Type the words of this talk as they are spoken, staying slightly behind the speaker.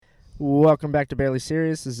Welcome back to Barely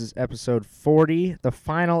Serious. This is episode 40, the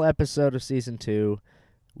final episode of season 2.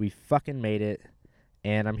 We fucking made it.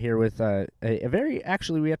 And I'm here with a very,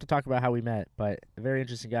 actually, we have to talk about how we met, but a very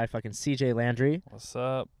interesting guy, fucking CJ Landry. What's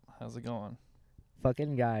up? How's it going?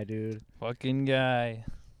 Fucking guy, dude. Fucking guy.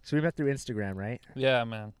 So we met through Instagram, right? Yeah,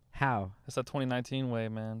 man. How? That's that 2019 way,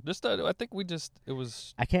 man. I think it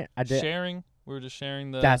was sharing. We were just sharing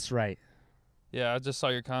the. That's right. Yeah, I just saw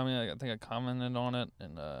your comment. I think I commented on it,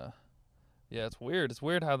 and yeah, it's weird. It's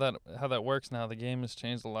weird how that works now. The game has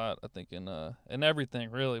changed a lot. I think in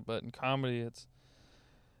everything really, but in comedy,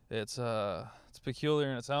 it's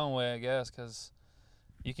peculiar in its own way, I guess, because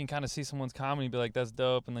you can kind of see someone's comedy, be like, "That's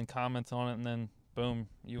dope," and then comment on it, and then boom,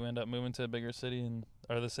 you end up moving to a bigger city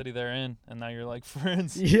or the city they're in, and now you're like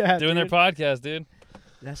friends. Yeah, doing their podcast, dude.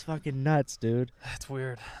 That's fucking nuts, dude. That's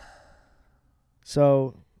weird.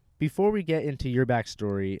 So, before we get into your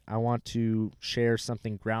backstory, I want to share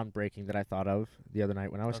something groundbreaking that I thought of the other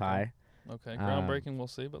night when I was high. Okay, groundbreaking, we'll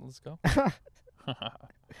see, but let's go.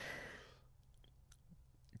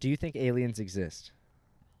 Do you think aliens exist?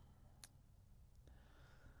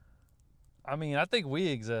 I mean, I think we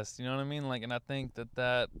exist, you know what I mean? And I think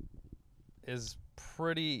that is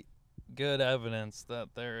pretty good evidence that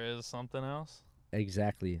there is something else.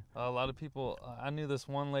 Exactly. A lot of people, I knew this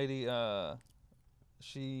one lady,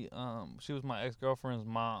 she was my ex-girlfriend's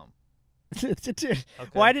mom. Okay.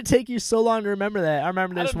 Why did it take you so long to remember that? I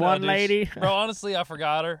remember this one lady. Bro, honestly, I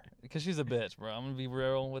forgot her because she's a bitch, bro. I'm going to be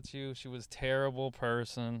real with you. She was a terrible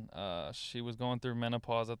person. She was going through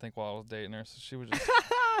menopause, I think, while I was dating her. So she was just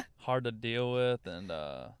hard to deal with. And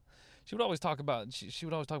she would always talk about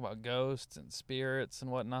ghosts and spirits and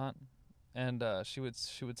whatnot. And she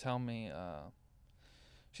would tell me,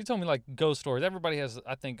 she told me, like, ghost stories. Everybody has,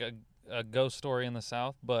 I think, a ghost story in the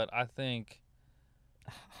South, but I think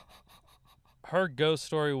her ghost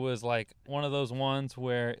story was like one of those ones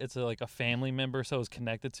where it's like a family member, so it's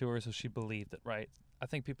connected to her, so she believed it, right? I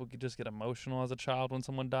think people could just get emotional as a child when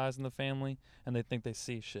someone dies in the family, and they think they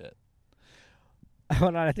see shit.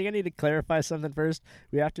 Hold on, I think I need to clarify something first.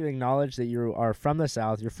 We have to acknowledge that you are from the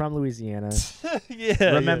South. You're from Louisiana.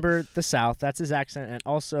 Yeah. Remember the South. That's his accent, and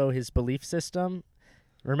also his belief system.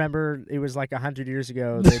 Remember, it was like 100 years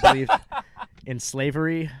ago. They believed in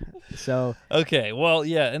slavery. So okay, well,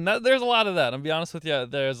 yeah, and there's a lot of that. I'll be honest with you.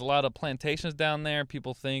 There's a lot of plantations down there.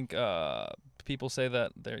 People think, people say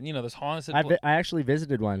that there's haunted. I actually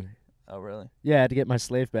visited one. Oh, really? Yeah, I had to get my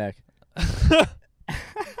slave back.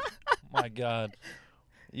 My God,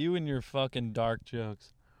 you and your fucking dark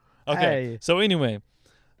jokes. Okay, Hey. So anyway.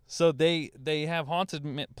 So they have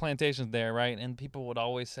haunted plantations there, right? And people would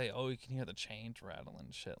always say, "Oh, you can hear the chains rattling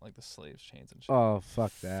and shit, like the slaves' chains and shit." Oh,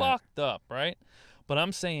 fuck that. Fucked up, right? But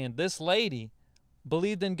I'm saying this lady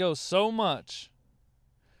believed in ghosts so much,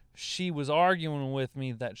 she was arguing with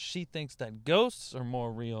me that she thinks that ghosts are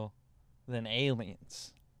more real than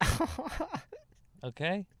aliens.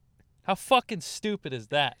 Okay? How fucking stupid is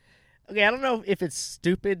that? Okay, I don't know if it's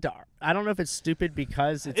stupid. I don't know if it's stupid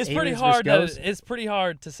because it's pretty aliens hard. versus ghosts. It's pretty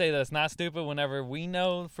hard to say that it's not stupid whenever we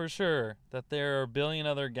know for sure that there are a billion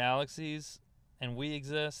other galaxies and we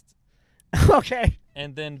exist. Okay.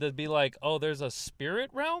 And then to be like, oh, there's a spirit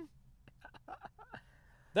realm?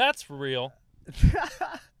 That's real.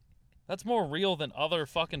 That's more real than other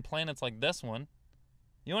fucking planets like this one.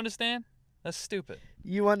 You understand? That's stupid.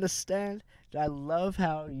 You understand? I love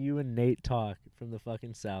how you and Nate talk from the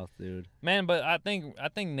fucking South, dude. Man, but I think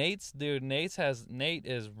Nate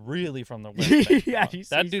is really from the West Bank. Yeah, he's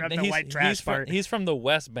from the white trash part. He's from the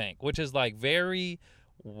West Bank, which is like very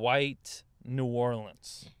white New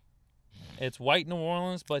Orleans. It's white New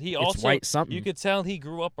Orleans, but he also, white something. you could tell he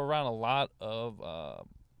grew up around a lot of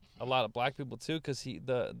black people too, because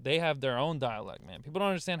they have their own dialect, man. People don't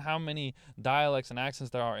understand how many dialects and accents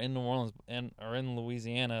there are in New Orleans or in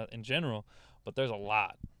Louisiana in general, but there's a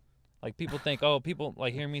lot. Like people think, people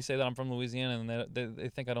like hear me say that I'm from Louisiana, and they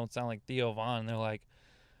think I don't sound like Theo Von, and they're like,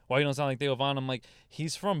 "Why you don't sound like Theo Von?" I'm like,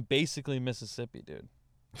 he's from basically Mississippi, dude.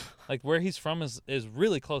 Like where he's from is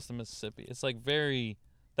really close to Mississippi. It's like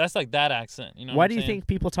that's like that accent, you know. Why do you think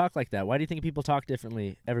people talk like that? Why do you think people talk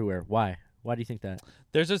differently everywhere? Why? Why do you think that?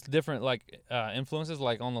 There's just different influences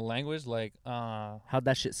like on the language, like how'd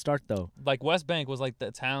that shit start though? Like West Bank was like the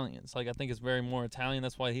Italians. Like I think it's very more Italian.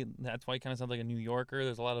 That's why he kind of sounds like a New Yorker.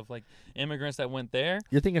 There's a lot of like immigrants that went there.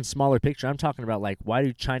 You're thinking smaller picture. I'm talking about like why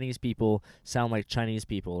do Chinese people sound like Chinese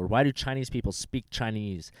people, or why do Chinese people speak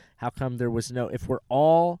Chinese? How come there was no? If we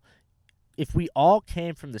all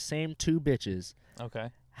came from the same two bitches, okay.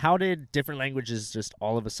 How did different languages just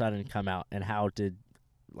all of a sudden come out, and how did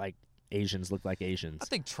like Asians look like Asians? I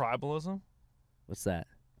think tribalism. What's that?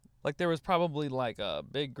 Like there was probably like a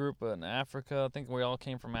big group in Africa. I think we all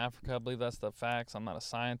came from Africa. I believe that's the facts. I'm not a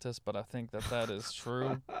scientist, but I think that is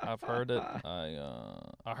true. I've heard it.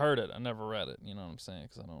 I heard it. I never read it. You know what I'm saying?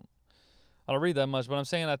 Because I don't read that much. But I'm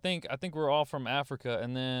saying I think we're all from Africa,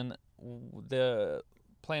 and then the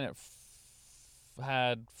planet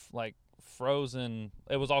had like frozen.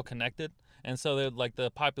 It was all connected, and so like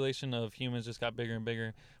the population of humans just got bigger and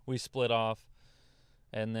bigger. We split off,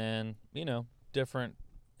 and then different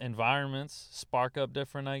environments spark up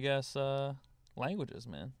different, I guess, languages,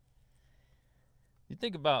 man. You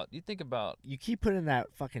think about You keep putting that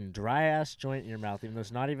fucking dry ass joint in your mouth, even though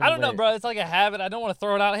it's not even. I don't know, lit. bro. It's like a habit. I don't want to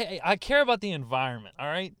throw it out. Hey, I care about the environment. All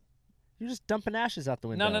right. You're just dumping ashes out the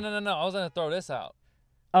window. No. I was gonna throw this out.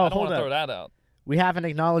 Oh, I don't hold want to up. throw that out. We haven't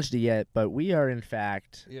acknowledged it yet, but we are in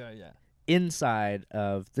fact Yeah. inside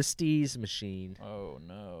of the Steeze-Machine. Oh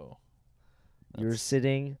no. You're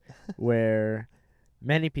sitting where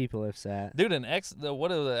many people have sat. Dude,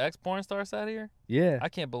 what are the ex porn star sat here? Yeah. I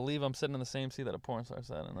can't believe I'm sitting in the same seat that a porn star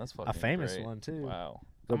sat in. That's fucking A famous great. one too. Wow.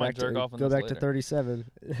 Go I might back jerk to off in go this back to later. 37.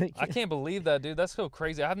 I can't believe that, dude. That's so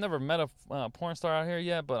crazy. I've never met a porn star out here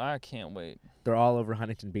yet, but I can't wait. They're all over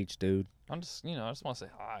Huntington Beach, dude. I'm just, I just want to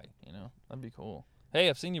say hi. That'd be cool. Hey,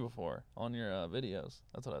 I've seen you before on your videos.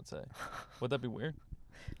 That's what I'd say. Would that be weird?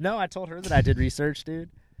 No, I told her that I did research, dude.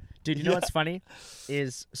 Dude, you know what's funny?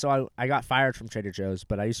 I got fired from Trader Joe's,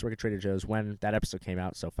 but I used to work at Trader Joe's when that episode came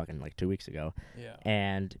out, so fucking like 2 weeks ago. Yeah.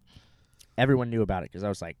 And everyone knew about it because I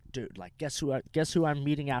was like, dude, like, guess who I'm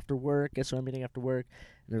meeting after work? Guess who I'm meeting after work?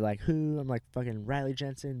 And they're like, who? I'm like, fucking Riley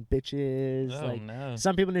Jensen, bitches. Oh, like, no.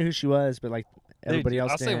 some people knew who she was, but like everybody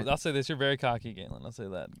else didn't. I'll say this. You're very cocky, Galyn. I'll say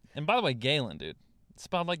that. And by the way, Galyn, dude. It's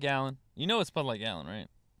spelled like Galyn. You know it's spelled like Galyn, right?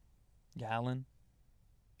 Galyn?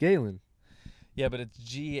 Galyn. Yeah, but it's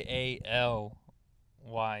Galyn.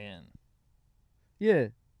 Yeah.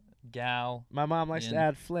 Gal. My mom likes to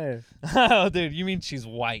add flair. Oh, dude, you mean she's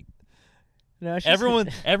white? No, she's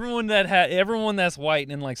everyone that's white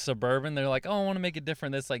and like suburban, they're like, oh, I want to make it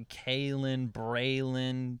different. That's like Kaylin,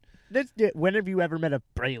 Braylon. When have you ever met a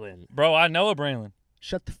Braylon? Bro, I know a Braylon.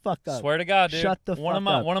 Shut the fuck up. Swear to God, dude. Shut the fuck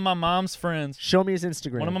up. One of my mom's friends. Show me his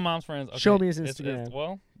Instagram. One of my mom's friends. Okay. Show me his Instagram.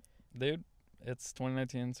 Well, dude, it's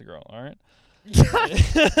 2019 Instagram. All right.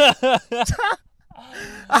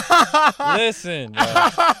 Listen,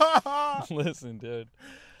 yo. Listen, dude.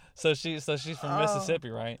 So she's from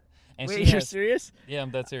Mississippi, right? And wait, you're serious? Yeah, I'm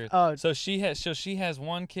dead serious. Oh. So she has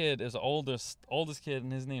one kid, is the oldest kid,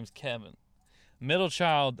 and his name's Kevin. Middle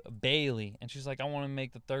child, Bailey, and she's like, I want to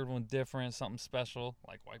make the third one different, something special,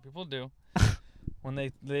 like white people do. When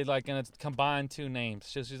they like gonna combine two names,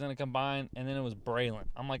 she's gonna combine, and then it was Braylon.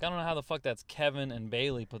 I'm like, I don't know how the fuck that's Kevin and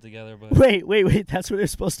Bailey put together, but wait, that's what they're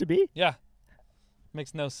supposed to be? Yeah,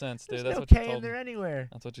 makes no sense, dude. There's That's no what K you told in there me. anywhere.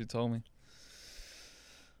 That's what you told me.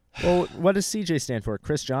 Well, what does CJ stand for?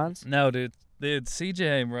 Chris Johns? No, dude,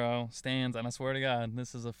 CJ, bro, stands, and I swear to God,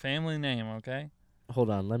 this is a family name, okay?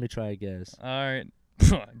 Hold on, let me try a guess. All right,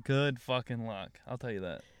 good fucking luck. I'll tell you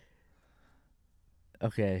that.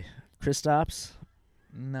 Okay, Kristaps?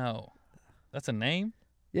 No, that's a name.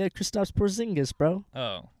 Yeah, Kristaps Porzingis, bro.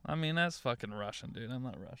 Oh, I mean that's fucking Russian, dude. I'm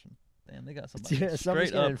not Russian. Damn, they got somebody Yeah,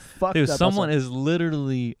 straight up. Fucked Dude, up someone outside. is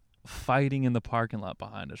literally fighting in the parking lot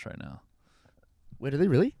behind us right now. Wait, are they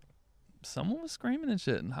really? Someone was screaming and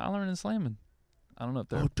shit and hollering and slamming. I don't know if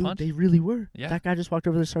they're dude, punching. they really were. Yeah. That guy just walked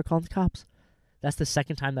over there and started calling the cops. That's the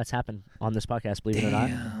second time that's happened on this podcast, believe it or not.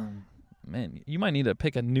 Man, you might need to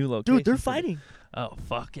pick a new location. Dude, they're fighting. Oh,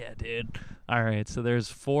 fuck yeah, dude. All right, so there's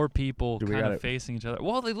 4 people Dude, kind of facing each other.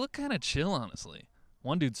 Well, they look kind of chill, honestly.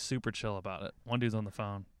 One dude's super chill about it. One dude's on the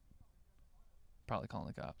phone. Probably calling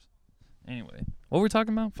the cops. Anyway, what were we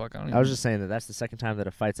talking about? Fuck, I don't even I was know. just saying that's the second time that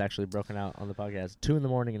a fight's actually broken out on the podcast. 2 in the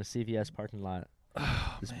morning in a CVS parking lot.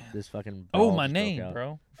 Oh, This, man. this fucking Oh, brawl my just broke name, out.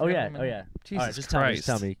 bro. Oh, Forgot yeah. my Oh, name. yeah. Jesus All right, just Christ.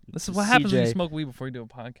 tell me. This is what happens when you CJ. smoke weed before you do a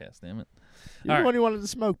podcast, damn it. You're All the right. one who wanted to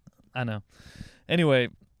smoke. I know. Anyway,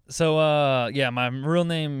 so, yeah, my real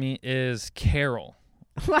name is Carol.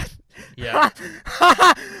 What? Yeah.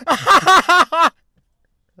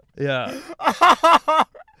 Yeah.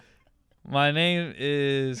 My name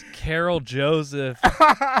is Carol Joseph.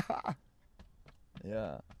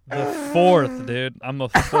 Yeah. The 4th, dude. I'm the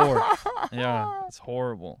 4th. Yeah. It's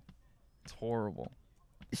horrible. It's horrible.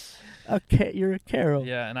 Okay, you're a Carol.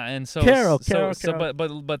 Yeah, and so Carol.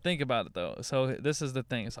 but think about it though. So this is the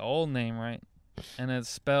thing. It's an old name, right? And it's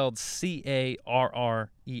spelled Carrel.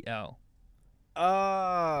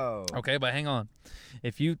 Oh. Okay, but hang on.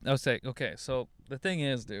 Okay, so the thing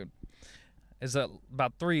is, dude, is that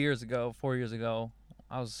about 4 years ago,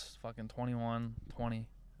 I was fucking 21, 20.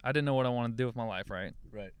 I didn't know what I wanted to do with my life, right?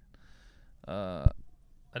 Right. I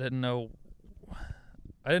didn't know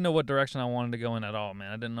what direction I wanted to go in at all,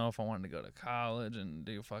 man. I didn't know if I wanted to go to college and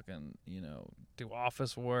do fucking, do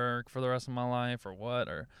office work for the rest of my life or what,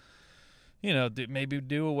 or, maybe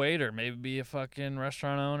do a waiter, maybe be a fucking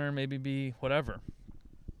restaurant owner, maybe be whatever.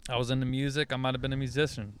 I was into music. I might have been a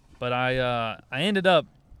musician, but I ended up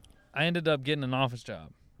getting an office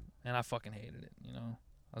job, and I fucking hated it.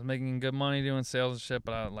 I was making good money doing sales and shit,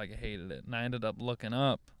 but I hated it, and I ended up looking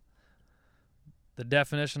up the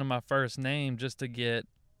definition of my first name just to get,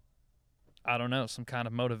 I don't know, some kind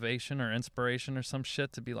of motivation or inspiration or some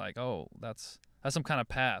shit to be like, oh, that's some kind of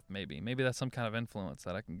path, maybe that's some kind of influence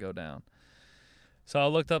that I can go down. So I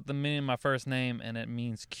looked up the meaning of my first name, and it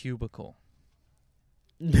means cubicle.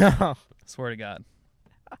 No. Swear to God.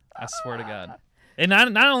 I swear to God. And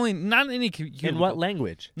not any cubicle. In what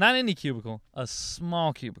language? Not any cubicle. A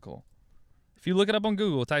small cubicle. If you look it up on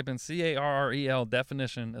Google, type in CARREL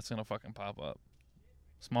definition, it's gonna fucking pop up.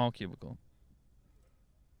 Small cubicle.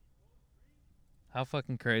 How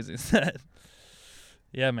fucking crazy is that?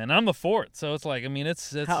 Yeah, man. I'm the fourth, so it's like, I mean,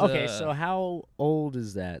 it's okay, so how old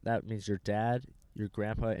is that? That means your dad, your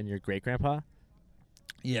grandpa, and your great-grandpa?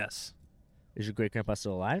 Yes. Is your great-grandpa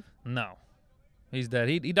still alive? No. He's dead.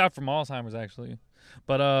 He died from Alzheimer's, actually.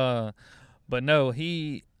 But no,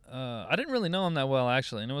 I didn't really know him that well,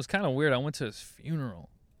 actually, and it was kind of weird. I went to his funeral,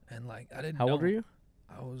 and, like, I didn't know. How old were you?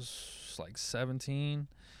 I was, like, 17.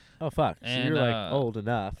 Oh, fuck. And, so you're, like, old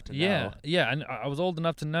enough to know. Yeah, I was old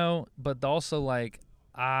enough to know, but also, like,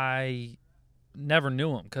 I never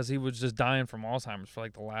knew him because he was just dying from Alzheimer's for,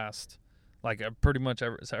 like, the last, like, pretty much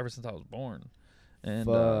ever since I was born. And,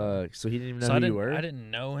 fuck. So he didn't even know who you were? I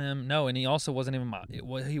didn't know him. No, and he also wasn't even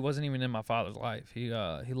he wasn't even in my father's life. He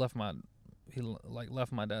left my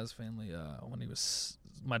dad's family when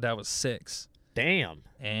my dad was 6. Damn.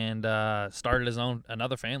 And started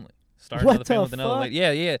another family. Started what another family the with another fuck? lady.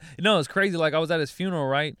 Yeah. No, it's crazy. Like, I was at his funeral,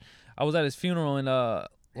 right? I was at his funeral, and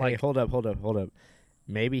hey, hold up.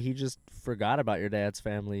 Maybe he just forgot about your dad's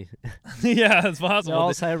family. Yeah, it's possible.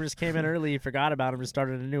 Alzheimer's came in early, he forgot about him, and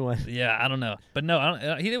started a new one. Yeah, I don't know. But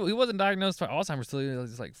no, he wasn't diagnosed for Alzheimer's till he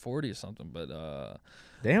was like 40 or something. But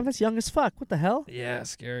damn, that's young as fuck. What the hell? Yeah,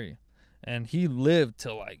 scary. And he lived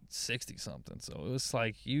till like 60 something. So it was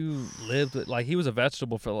like you lived like he was a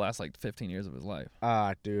vegetable for the last like 15 years of his life.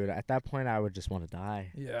 Dude, at that point I would just want to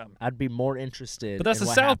die. Yeah. I'd be more interested. But that's in the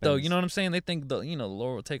what South, happens. though. You know what I'm saying? They think the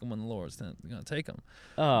Lord will take them when the Lord's going to take them.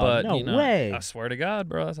 Oh, but, no way. I swear to God,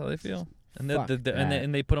 bro, that's how they feel. And Fuck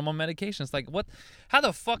and they put them on medications. Like, what? How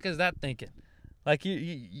the fuck is that thinking? Like,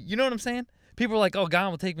 you know what I'm saying? People are like, oh,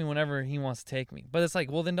 God will take me whenever he wants to take me. But it's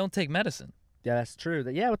like, well, then don't take medicine. Yeah, that's true.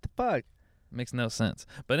 Yeah, what the fuck? Makes no sense.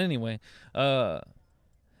 But anyway,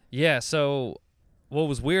 yeah, so what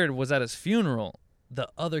was weird was at his funeral, the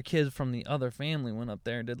other kids from the other family went up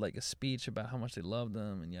there and did like a speech about how much they loved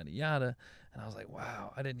him and yada yada. And I was like,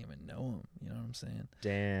 wow, I didn't even know him. You know what I'm saying?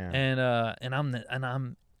 Damn. And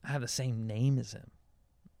I have the same name as him.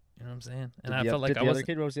 You know what I'm saying? And I felt like I was.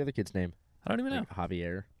 What was the other kid's name? I don't even know.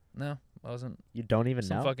 Javier. No, I wasn't. You don't even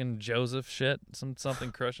know? Some fucking Joseph shit.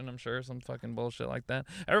 Something crushing, I'm sure. Some fucking bullshit like that.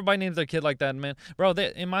 Everybody names their kid like that, man. Bro,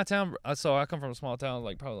 in my town, so I come from a small town,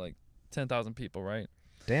 like probably like 10,000 people, right?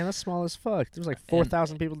 Damn, that's small as fuck. There was like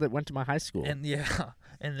 4,000 people that went to my high school. And yeah,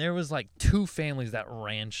 and there was like 2 families that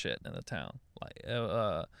ran shit in the town. Like,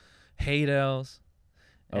 Haydels.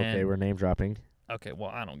 Okay, we're name dropping. Okay, well,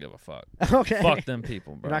 I don't give a fuck. Okay. Fuck them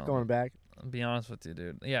people, bro. You're not going back. I'll be honest with you,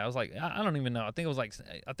 dude. Yeah, I was like, I don't even know. I think it was like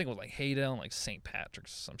Haydel and like St.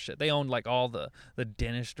 Patrick's or some shit. They owned like all the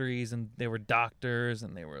dentistries, and they were doctors,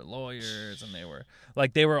 and they were lawyers, and they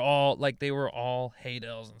were all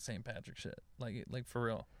Haydels and St. Patrick shit. Like for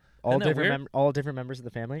real. All different members of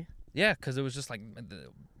the family? Yeah, because it was just like,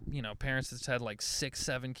 parents just had like 6,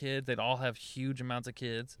 7 kids. They'd all have huge amounts of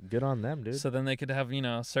kids. Good on them, dude. So then they could have,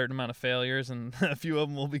 a certain amount of failures, and a few of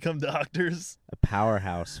them will become doctors. A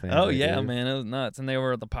powerhouse family. Oh yeah, dude. man, it was nuts. And they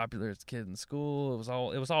were the popularest kid in school.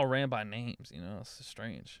 It was all ran by names. It's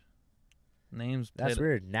strange. Names. That's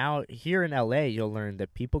weird. Now here in LA, you'll learn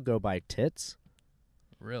that people go by tits.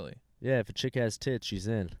 Really? Yeah, if a chick has tits, she's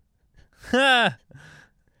in.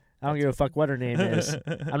 I don't give a fuck what her name is.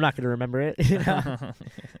 I'm not going to remember it.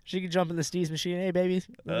 She could jump in the Steeze-Machine. Hey, baby,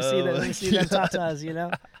 let me see them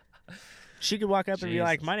tatas, She could walk up and be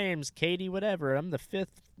like, my name's Katie whatever. I'm the 5th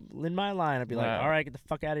in my line. I'd be like, all right, get the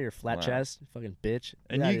fuck out of here, flat chest, fucking bitch.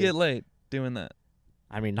 And you get laid doing that.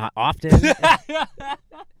 I mean, not often.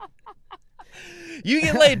 You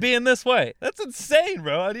get laid being this way. That's insane,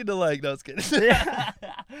 bro. I need to like. No, it's kidding.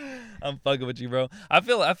 I'm fucking with you, bro. I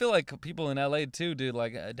feel like people in LA too, dude.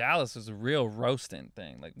 Like Dallas is a real roasting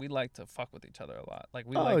thing. Like we like to fuck with each other a lot. Like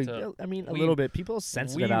we like to. I mean, a little bit. People are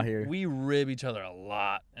sensitive out here. We rib each other a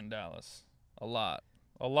lot in Dallas. A lot.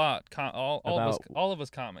 All of us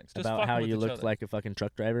comics. Just about fucking how with you each look other. like a fucking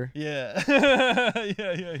truck driver. Yeah.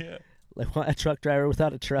 yeah. Like what, a truck driver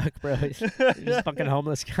without a truck, bro. You're just a fucking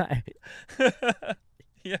homeless guy.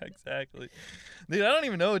 Yeah, exactly. Dude, I don't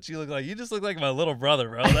even know what you look like. You just look like my little brother,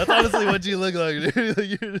 bro. That's honestly what you look like, dude.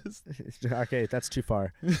 Like, you're just... Okay, that's too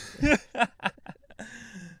far.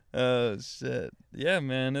 Oh shit. Yeah,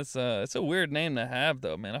 man. It's a weird name to have,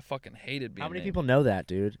 though, man. I fucking hated being. How many named. people know that,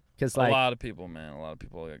 dude? Because like a lot of people, man. A lot of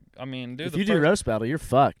people. I mean, dude. if you do roast battle, you're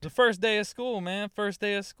fucked. The first day of school, man. First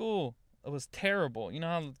day of school. It was terrible. You know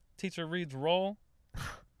how the teacher reads roll?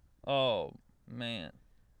 Oh man.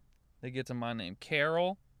 They get to my name,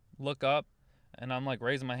 Carol. Look up, and I'm like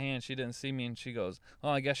raising my hand. She didn't see me, and she goes, "Oh,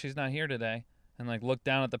 I guess she's not here today." And like look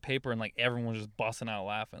down at the paper, and like everyone was just busting out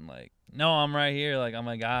laughing. Like, no, I'm right here. Like I'm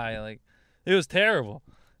a guy. Like, it was terrible.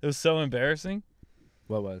 It was so embarrassing.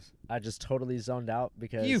 What was? I just totally zoned out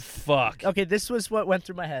because You fuck. Okay, this was what went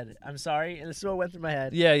through my head. I'm sorry, and this is what went through my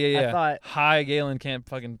head. Yeah. I thought Hi, Galyn can't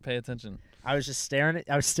fucking pay attention. I was just staring.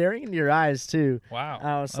 I was staring into your eyes too. Wow.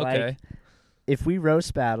 I was Okay. like, if we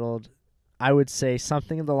roast battled, I would say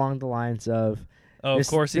something along the lines of. Oh, this-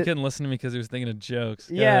 of course he thi- couldn't listen to me because he was thinking of jokes.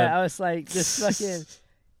 Go Yeah, ahead. I was like, this fucking.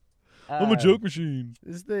 I'm a joke machine.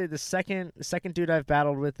 This is the second dude I've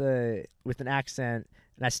battled with an accent,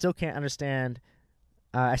 and I still can't understand.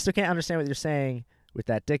 I still can't understand what you're saying with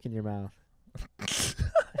that dick in your mouth.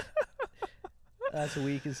 That's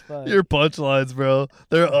weak as fuck. Your punchlines, bro.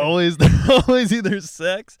 They're always either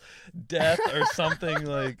sex, death, or something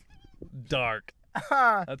like dark.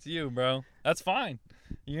 That's you, bro. That's fine.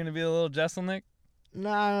 You're gonna be a little Jesselnick?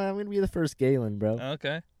 Nah, I'm gonna be the first Galyn, bro.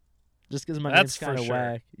 Okay. Just because my That's name's kind of for sure.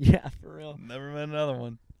 whack. Yeah, for real. Never met another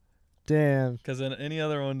one. Damn. Because any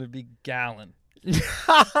other one would be Galyn.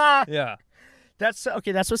 Yeah. That's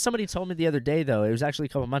okay. That's what somebody told me the other day, though. It was actually a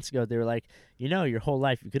couple months ago. They were like, your whole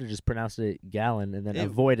life you could have just pronounced it Galyn and then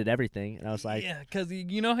avoided everything. And I was like, yeah, because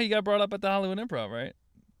you know how you got brought up at the Hollywood Improv, right?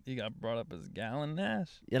 You got brought up as Galyn Nash.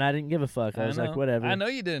 and I didn't give a fuck. I was like, whatever. I know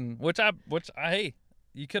you didn't. Which hey,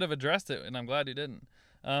 you could have addressed it, and I'm glad you didn't.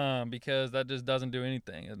 Because that just doesn't do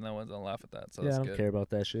anything, and no one's gonna laugh at that. So yeah, that's I don't good. care about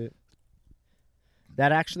that shit.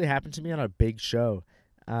 That actually happened to me on a big show,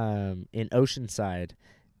 in Oceanside.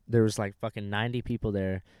 There was like fucking 90 people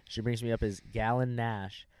there. She brings me up as Galyn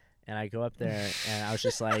Nash, and I go up there, and I was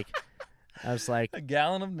just like, A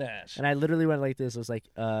gallon of Nash. and I literally went like this. I was like,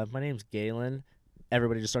 my name's Galyn.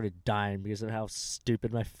 Everybody just started dying because of how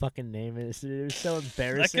stupid my fucking name is. It was so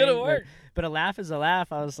embarrassing. That could have like, worked. but a laugh is a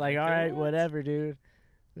laugh. I was like, all right, worked. whatever, dude.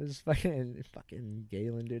 It was fucking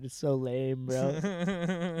Galyn, dude. It's so lame, bro.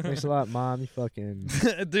 Thanks a lot, Mom. You fucking.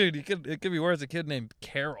 Dude, it could be worse. A kid named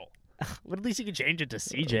Carol. But at least you could change it to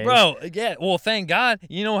CJ. Bro, yeah. Well, thank God.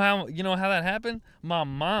 You know how that happened? My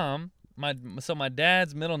mom, my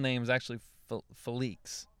dad's middle name is actually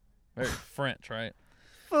Felix. Very French, right?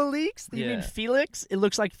 Felix? You mean Yeah. Felix? It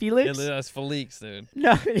looks like Felix? That's Felix, dude.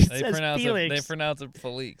 No, it They says pronounce Felix. it. They pronounce it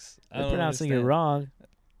Felix. I They're don't pronouncing it understand. wrong.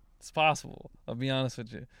 It's possible. I'll be honest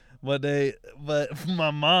with you. But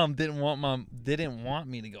my mom didn't want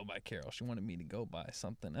me to go by Carol. She wanted me to go by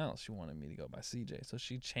something else. She wanted me to go by CJ. So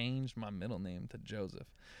she changed my middle name to Joseph.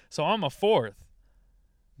 So I'm a fourth,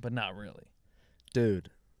 but not really.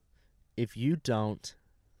 Dude, if you don't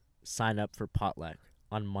sign up for Potluck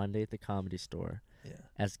on Monday at the Comedy Store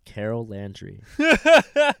as Carol Landry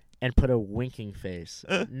and put a winking face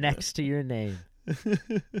next to your name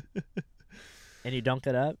and you don't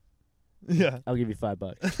get up, Yeah. I'll give you $5.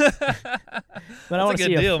 But That's I want a to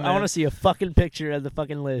good see deal, I man. want to see a fucking picture of the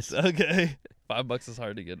fucking list. Okay. $5 is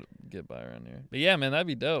hard to get by around here. But yeah, man, that'd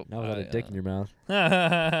be dope. Now without a dick in your mouth.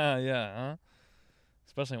 Yeah, huh?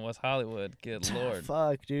 Especially in West Hollywood. Good lord.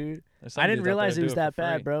 Fuck, dude. There's some I didn't dudes out realize there it do was that for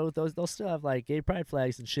bad, free. bro. They'll still have like gay pride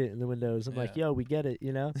flags and shit in the windows. I'm like, Yeah. yo, we get it,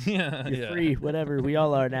 you know? Yeah, You're yeah. free, whatever. We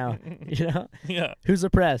all are now. You know? Yeah. Who's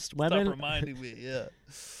oppressed? Stop Women? reminding me. Yeah.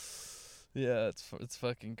 Yeah, it's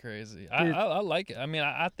fucking crazy. Dude. I like it. I mean,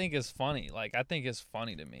 I think it's funny. Like, I think it's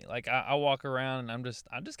funny to me. Like, I walk around and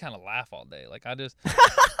I just kind of laugh all day. Like, I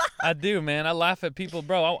do, man. I laugh at people,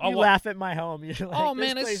 bro. I You laugh at my home. You're like, Oh, this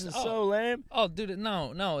man, place it's- is so lame. Oh, dude,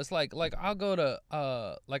 no. It's like I'll go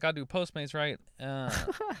to like I do Postmates, right?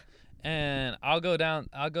 And I'll go down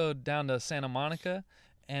to Santa Monica,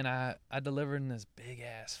 and I deliver in this big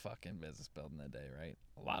ass fucking business building that day, right?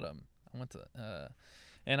 A lot of them. I went to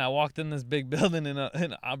and I walked in this big building and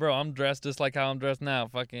bro, I'm dressed just like how I'm dressed now.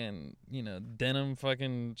 Fucking, denim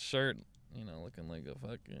fucking shirt, looking like a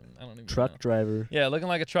fucking, I don't even know. Truck driver. Yeah, looking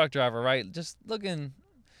like a truck driver, right? Just looking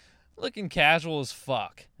casual as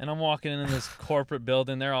fuck. And I'm walking into this corporate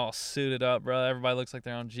building. They're all suited up, bro. Everybody looks like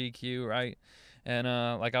they're on GQ, right? And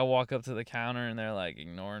I walk up to the counter and they're like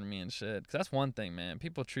ignoring me and shit. Cause that's one thing, man.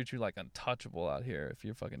 People treat you like untouchable out here if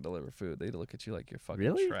you fucking deliver food. They look at you like you're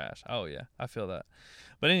fucking trash. Oh yeah, I feel that.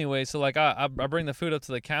 But anyway, so like I bring the food up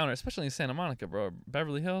to the counter, especially in Santa Monica, bro.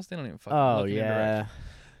 Beverly Hills, they don't even fucking look in your direction.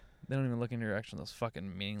 They don't even look in your direction. Those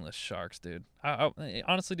fucking meaningless sharks, dude. I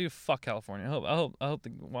honestly do. Fuck California. I hope the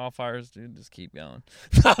wildfires, dude, just keep going.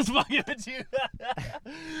 I was fucking with you.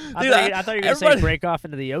 Dude, I thought you were gonna say break off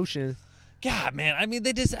into the ocean. God, man. I mean,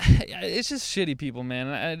 it's just shitty people, man.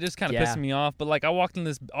 And it just kind of pissing me off. But, like, I walked in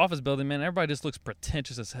this office building, man. Everybody just looks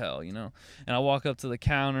pretentious as hell, And I walk up to the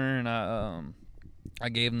counter, and I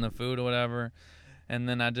gave them the food or whatever. And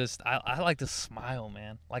then I like to smile,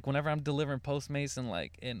 man. Like, whenever I'm delivering Postmates and,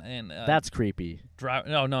 like, and that's creepy.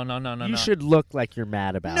 No. You should look like you're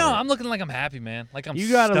mad about it. No, I'm looking like I'm happy, man. Like, I'm You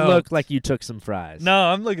gotta stoked. look like you took some fries. No,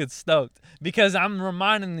 I'm looking stoked. Because I'm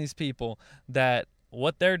reminding these people that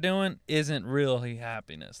what they're doing isn't really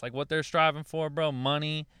happiness. Like, what they're striving for, bro,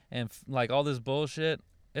 money and, like, all this bullshit,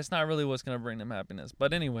 it's not really what's going to bring them happiness.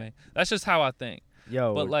 But anyway, that's just how I think.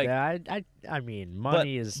 Yo, but like, I mean,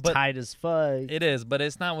 money is tight as fuck. It is, but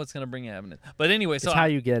it's not what's going to bring you happiness. But anyway, so it's how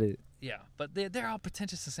you get it. Yeah, but they're all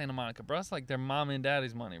pretentious in Santa Monica, bro. It's like their mom and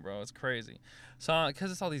daddy's money, bro. It's crazy. So,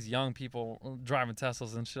 because it's all these young people driving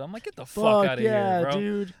Teslas and shit, I'm like, get the fuck out of here, bro.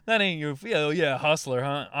 Dude. That ain't your, hustler,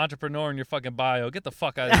 huh? Entrepreneur in your fucking bio. Get the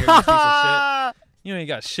fuck out of here, you piece of shit. You ain't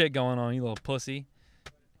got shit going on, you little pussy.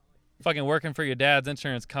 Fucking working for your dad's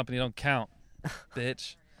insurance company don't count,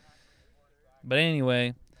 bitch. But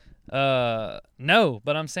anyway, no,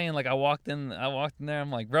 but I'm saying, like, I walked in there,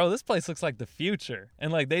 I'm like, bro, this place looks like the future.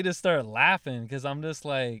 And, like, they just started laughing because I'm just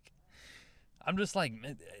like, I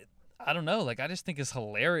don't know, like, I just think it's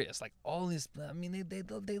hilarious. Like, all this, I mean,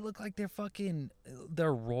 they look like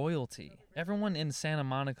they're royalty. Everyone in Santa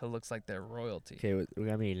Monica looks like they're royalty. Okay,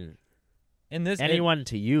 I mean, anyone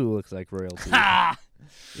to you looks like royalty. Like,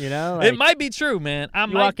 it might be true, man.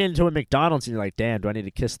 You walk into a McDonald's and you're like, damn, do I need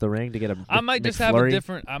to kiss the ring to get a I might just have a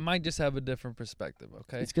different perspective,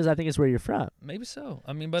 okay? It's because I think it's where you're from. Maybe so.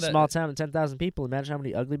 I mean, but small town of 10,000 people. Imagine how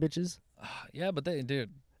many ugly bitches. Yeah, but dude.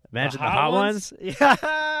 Imagine the hot ones. Yeah.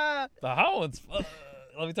 The hot ones.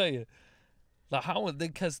 Let me tell you. The hot ones,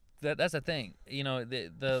 because that's the thing.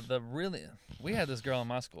 The really, we had this girl in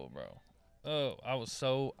my school, bro. Oh, I was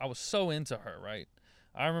so into her, right?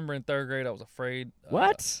 I remember in third grade I was afraid.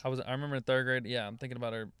 What? I remember in third grade. Yeah, I'm thinking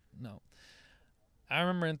about her. No. I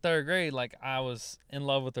remember in third grade, like, I was in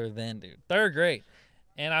love with her then, dude. Third grade.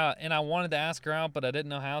 And I wanted to ask her out, but I didn't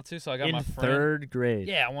know how to, so I got my friend. In third grade?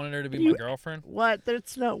 Yeah, I wanted her to be my girlfriend. What?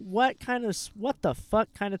 There's no, what the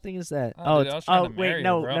fuck kind of thing is that? Dude, I was trying to marry her,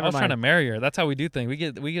 bro. Never mind. I was trying to marry her. That's how we do things. We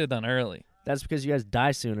get it done early. That's because you guys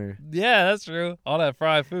die sooner. Yeah, that's true. All that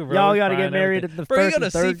fried food, bro. Y'all got to get married in the first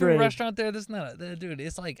and third grade. Bro, you got a seafood restaurant there. That's not, dude,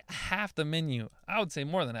 it's like half the menu. I would say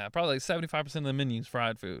more than half. Probably like 75% of the menu is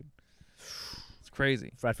fried food. It's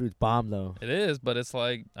crazy. Fried food's bomb, though. It is, but it's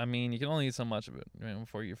like, I mean, you can only eat so much of it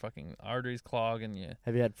before your fucking arteries clog and you.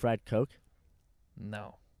 Have you had fried Coke?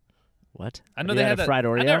 No. What? I know they had that. Fried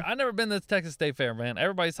Oreo? I never been to the Texas State Fair, man.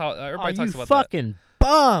 Everybody talks about that. You fucking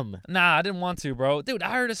bum. Nah, I didn't want to, bro. Dude,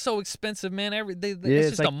 I heard it's so expensive, man. It's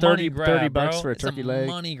just like a money grab, 30 bucks bro. for a turkey leg. It's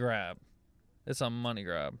a money grab. It's a money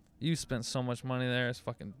grab. You spent so much money there. It's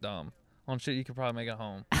fucking dumb. On shit you could probably make at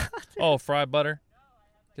home. Oh, fried butter?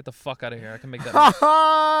 Get the fuck out of here. I can make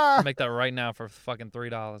that. Make that right now for fucking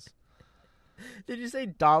 $3. Did you say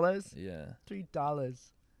dollars? Yeah. $3. Dollars.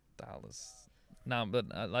 No, but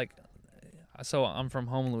so I'm from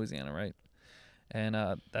home, Louisiana, right? And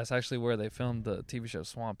that's actually where they filmed the TV show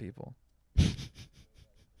Swamp People.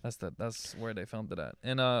 That's where they filmed it at.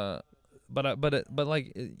 And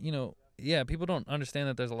yeah, people don't understand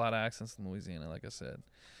that there's a lot of accents in Louisiana. Like I said,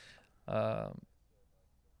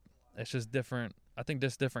 it's just different. I think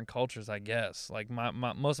there's different cultures, I guess. Like my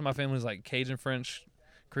most of my family is like Cajun French,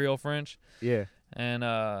 Creole French. Yeah. And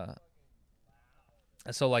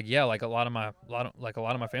so like yeah, like a lot of my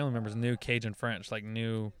family members knew Cajun French, so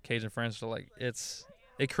like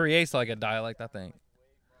it creates like a dialect, I think.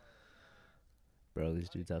 Bro, these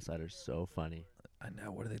dudes outside are so funny. I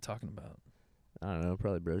know. What are they talking about? I don't know,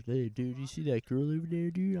 probably bros. Hey, dude, you see that girl over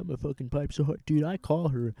there, dude? I'm a fucking pipe so hard. Dude, I call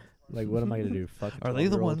her. Like, what am I going to do? Fucking are they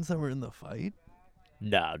the ones that were in the fight?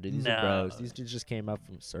 No, dude, these are No. bros. These dudes just came up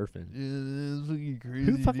from surfing. Yeah, that's fucking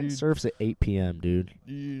crazy. Who fucking surfs at 8 p.m., dude?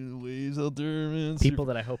 Dude, the waves out there, man. People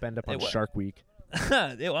that I hope end up on Hey, Shark Week.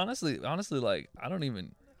 honestly, like I don't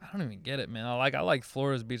even get it, man. I like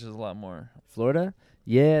Florida's beaches a lot more. Florida?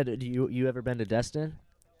 Yeah. You ever been to Destin?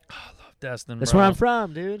 Oh, I love Destin. That's bro. where I'm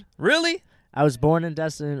from, dude. Really? I was born in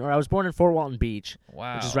Destin, or I was born in Fort Walton Beach,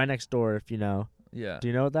 Wow. which is right next door. If you know. Yeah. Do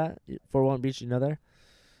you know that? Fort Walton Beach? You know there?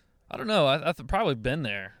 I don't know. I've probably been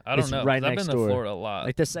there. I don't It's know. right 'cause I've next been door. to Florida a lot.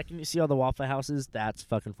 Like the second you see all the Waffle Houses, that's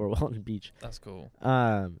fucking Fort Walton Beach. That's cool.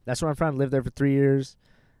 That's where I'm from. Lived there for 3 years.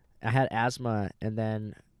 I had asthma, and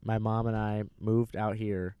then my mom and I moved out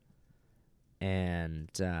here, and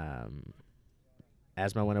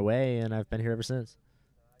asthma went away, and I've been here ever since.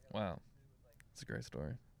 Wow. It's a great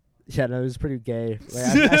story. Yeah, no, it was pretty gay.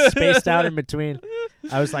 Like, I spaced out in between.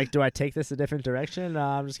 I was like, do I take this a different direction? No,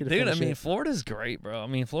 I'm just gonna finish it. Florida's great, bro. I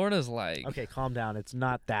mean, Florida's like Okay, calm down. It's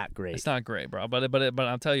not that great. It's not great, bro. But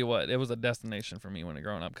I'll tell you what, it was a destination for me when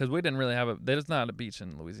growing up because we didn't really have there's not a beach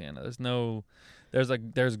in Louisiana.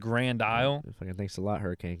 There's Grand Isle. Fucking thanks a lot,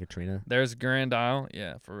 Hurricane Katrina. There's Grand Isle,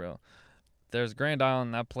 yeah, for real. There's Grand Isle,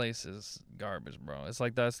 and that place is garbage, bro. It's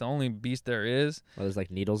like that's the only beach there is. Well, there's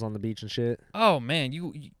like needles on the beach and shit. Oh man,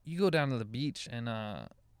 you go down to the beach and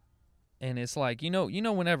it's like you know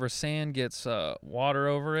whenever sand gets water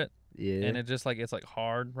over it, Yeah. and it just like it's like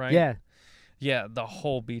hard, right? Yeah. Yeah, the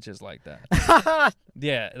whole beach is like that.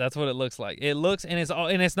 Yeah, that's what it looks like. It looks, and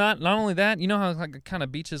it's not only that. You know how like kind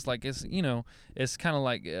of beaches like it's kind of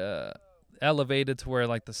like elevated to where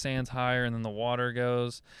like the sand's higher and then the water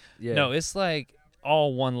goes. Yeah. No, it's like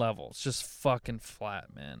all one level. It's just fucking flat,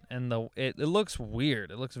 man. And it looks weird.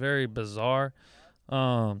 It looks very bizarre,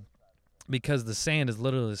 because the sand is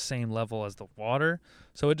literally the same level as the water,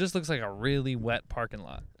 so it just looks like a really wet parking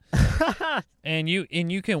lot. and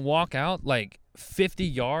you can walk out like 50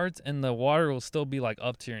 yards and the water will still be like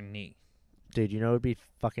up to your knee. Dude, you know it would be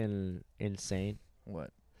fucking insane What?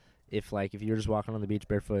 if you were just walking on the beach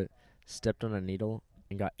barefoot, stepped on a needle,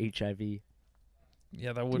 and got HIV.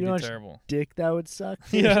 Yeah, that would Do you know be how terrible. Dick, that would suck.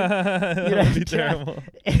 Yeah, that would be terrible.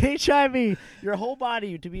 HIV, your whole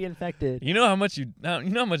body to be infected. You know how much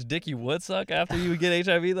dick you would suck after you would get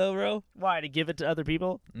HIV though, bro? Why, to give it to other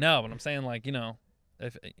people? No, but I'm saying like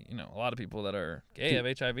if a lot of people that are gay have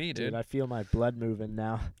HIV, dude. Dude, I feel my blood moving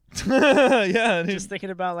now. Yeah, dude. Just thinking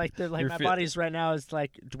about my You're body's right now is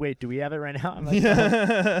like, wait, do we have it right now? I'm like,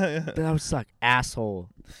 Yeah. that would suck, asshole.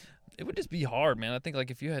 It would just be hard, man. I think like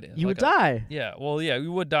if you had You would die. Yeah, well, yeah,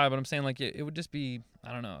 you would die, but I'm saying like it would just be,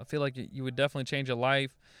 I don't know. I feel like you would definitely change your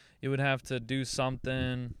life. You would have to do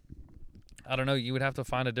something. I don't know. You would have to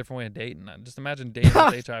find a different way of dating. Just imagine dating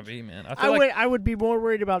with HIV, man. I would be more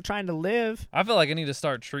worried about trying to live. I feel like I need to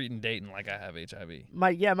start treating dating like I have HIV.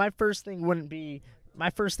 My first thing wouldn't be,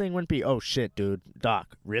 oh shit, dude,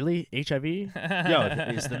 doc, really? HIV? Yo,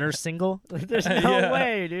 is the nurse single? There's no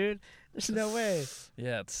way, dude. There's no way.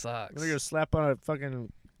 Yeah, it sucks. I'm gonna go slap on a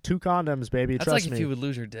fucking 2 condoms, baby. That's Trust like me. if you would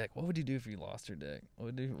lose your dick. What would you do if you lost your dick? What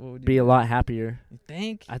would you Be a lot happier. You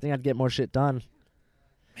think? I think I'd get more shit done. Man.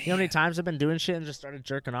 You know how many times I've been doing shit and just started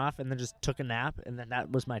jerking off and then just took a nap and then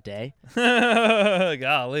that was my day?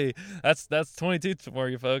 Golly, that's 22 for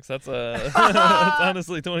you folks. That's that's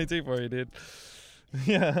honestly 22 for you, dude.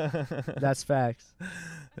 Yeah, That's facts.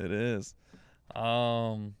 it is.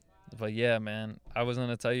 But yeah, man, I was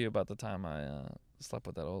gonna tell you about the time I slept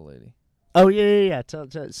with that old lady. Oh yeah. So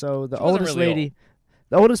the She wasn't oldest really lady,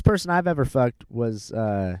 the oldest person I've ever fucked was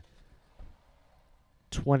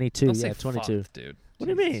 22. Don't Yeah, say 22. fuck, dude. What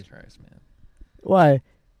do you mean? Jesus Christ, man. Why?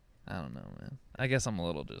 I don't know, man. I guess I'm a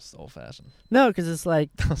little just old-fashioned. No, because it's like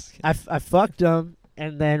I fucked him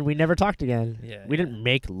and then we never talked again. Yeah, We didn't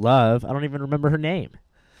make love. I don't even remember her name.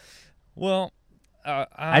 Well,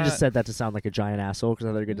 I just said that to sound like a giant asshole because I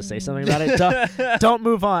thought you were going to say something about it. Don't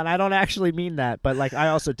move on. I don't actually mean that, but I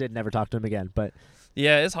also did never talk to him again. But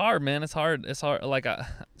yeah, it's hard, man. It's hard. Like,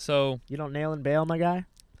 so you don't nail and bail, my guy.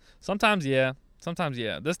 sometimes, yeah. Sometimes,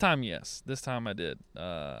 yeah. This time, yes. This time I did.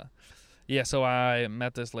 Yeah. So I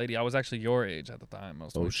met this lady. I was actually your age at the time. I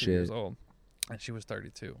was 22 years old, and she was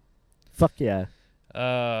 32. Fuck yeah.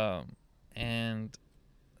 And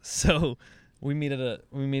so we meet at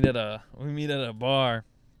a bar,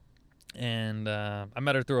 and I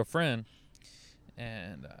met her through a friend,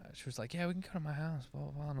 and she was like, "Yeah, we can go to my house." Blah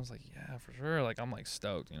blah blah. And I was like, "Yeah, for sure." Like I'm like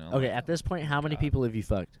stoked, you know. Okay, like, at this point, how many people have you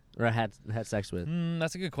fucked or had sex with?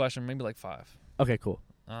 That's a good question. Maybe like 5. Okay, cool.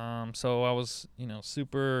 So I was,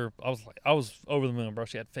 super. I was over the moon, bro.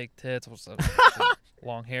 She had fake tits. She had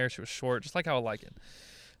long hair. She was short, just like how I like it.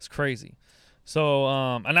 It's crazy. So,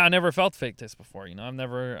 and I never felt fake tits before. I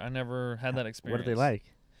never had that experience. What are they like?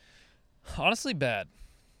 Honestly, bad.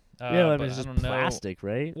 Yeah, I mean, but it's just don't know. plastic,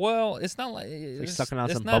 right? Well, it's not like Like sucking on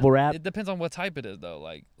it's some not- bubble wrap. It depends on what type it is, though.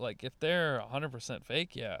 Like if they're 100%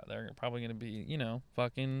 fake, yeah, they're probably gonna be,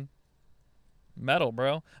 fucking metal,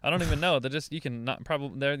 bro. I don't even know. They're just you can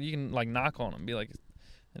like knock on them, be like,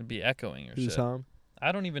 it'd be echoing or Who's shit. home?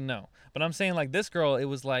 I don't even know. But I'm saying like this girl, it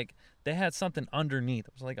was like they had something underneath.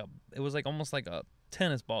 It was like almost like a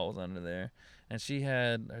tennis ball was under there, and she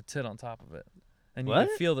had her tit on top of it, and you What?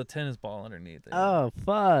 could feel the tennis ball underneath it. Oh,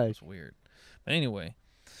 fuck. It's weird. But anyway,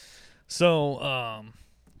 so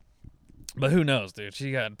but who knows, dude?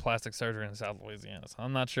 She got plastic surgery in South Louisiana, so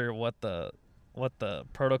I'm not sure what the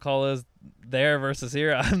protocol is there versus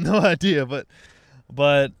here. I have no idea,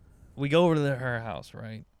 but we go over to her house,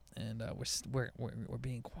 right? And we're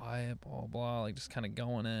being quiet, blah blah, like just kind of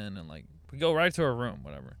going in, and like we go right to her room,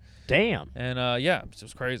 whatever. Damn. And yeah, it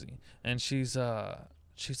was crazy. And she's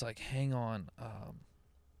like, hang on,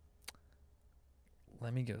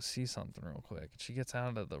 let me go see something real quick. She gets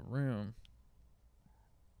out of the room,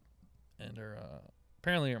 and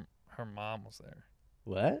apparently her mom was there.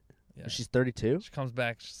 What? Yeah. She's 32? She comes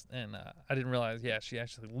back, and I didn't realize. Yeah, she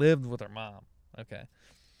actually lived with her mom. Okay.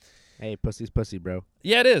 Hey, pussy's pussy, bro.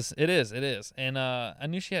 Yeah, it is. And I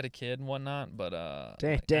knew she had a kid and whatnot, but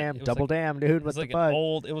Damn, double damn, dude. What the fuck?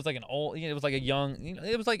 It was like a young.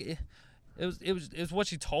 It was like. It was what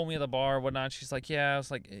she told me at the bar and whatnot. She's like, yeah, I was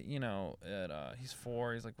like, he's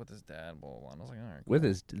 4. He's like with his dad, blah, blah, blah. And I was like, all right,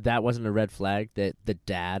 cool. That wasn't a red flag that the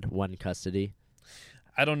dad won custody?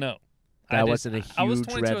 I don't know. That wasn't a huge I was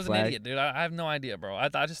 22 red as flag? an idiot, dude. I have no idea, bro.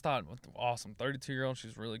 I just thought, awesome. 32-year-old,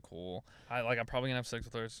 she's really cool. I'm probably going to have sex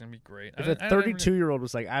with her. It's going to be great. If a 32-year-old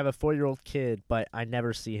was like, I have a 4-year-old kid, but I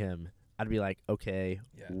never see him, I'd be like, okay,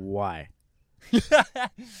 yeah. Why?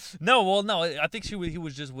 No, I think he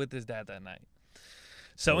was just with his dad that night.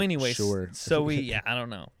 So anyway, sure. So I don't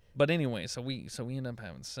know. But anyway, so we end up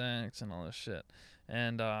having sex and all this shit.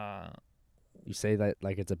 And you say that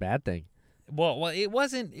like it's a bad thing. Well, it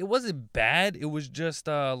wasn't bad. It was just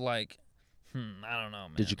I don't know,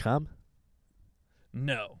 man. Did you come?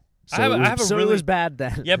 No. So it was bad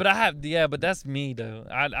then. Yeah, but that's me though.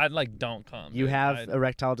 I like don't come. You have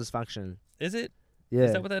erectile dysfunction. Is it? Yeah.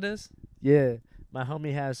 Is that what that is? Yeah. My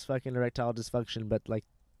homie has fucking erectile dysfunction, but like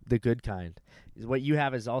the good kind. What you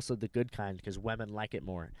have is also the good kind because women like it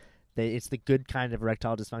more. It's the good kind of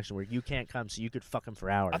erectile dysfunction where you can't come, so you could fuck him for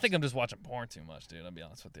hours. I think I'm just watching porn too much, dude. I'll be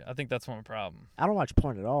honest with you. I think that's my problem. I don't watch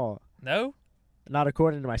porn at all. No? Not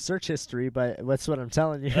according to my search history, but that's what I'm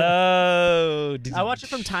telling you. Oh. I watch it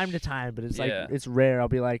from time to time, but it's like it's rare. I'll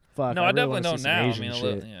be like, fuck. No, I definitely don't now. Asian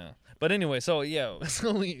shit. Yeah. But anyway, so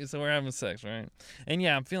we're having sex, right? And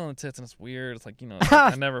yeah, I'm feeling the tits, and it's weird. It's like,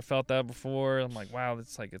 I never felt that before. I'm like, wow,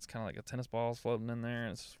 it's kind of like a tennis ball floating in there,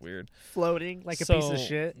 and it's just weird. Floating like a piece of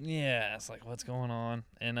shit. Yeah, it's like, what's going on?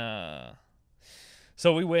 And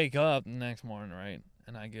so we wake up the next morning, right?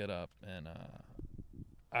 And I get up, and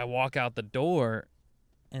I walk out the door,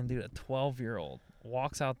 and dude, a 12-year-old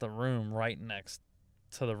walks out the room right next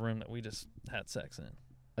to the room that we just had sex in.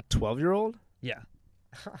 A 12-year-old? Yeah.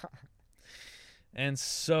 And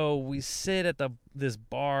so we sit at this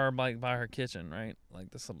bar by her kitchen, right?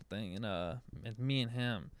 Like this little thing, and me and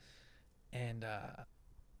him, and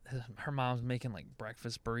her mom's making like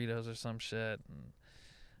breakfast burritos or some shit,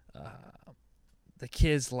 and the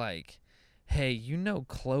kid's like, "Hey,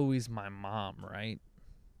 Chloe's my mom, right?"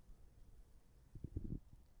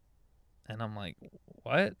 And I'm like,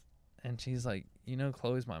 "What?" And she's like,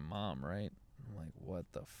 "Chloe's my mom, right?" I'm like, "What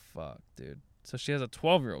the fuck, dude?" So she has a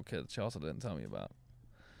 12-year-old kid that she also didn't tell me about.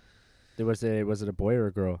 Was it a boy or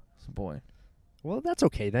a girl? It's a boy. Well, that's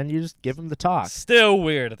okay. Then you just give him the talk. Still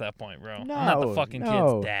weird at that point, bro. No, I'm not the fucking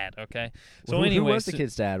kid's dad, okay? So well, anyway, who was the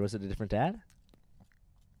kid's dad? Was it a different dad?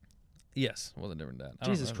 Yes, it was a different dad.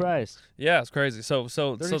 Jesus Christ. Yeah, it's crazy. So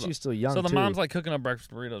she's still young. So the too. mom's like cooking up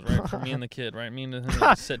breakfast burritos, right, for me and the kid, right? Me and him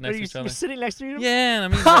like, sitting next to each other. You're sitting next to him? Yeah,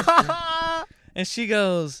 and I mean, and she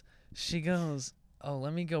goes, "Oh,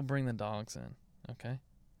 let me go bring the dogs in." Okay.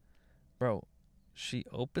 Bro, she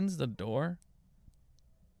opens the door.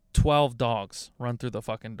 12 dogs run through the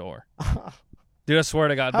fucking door. Dude, I swear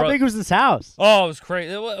to God. How big was this house? Oh, it was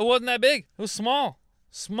crazy. It wasn't that big. It was small.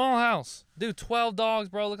 Small house. Dude, 12 dogs,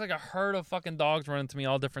 bro. It looked like a herd of fucking dogs running to me,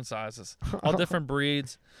 all different sizes, all different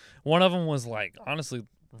breeds. One of them was like, honestly,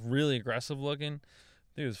 really aggressive looking.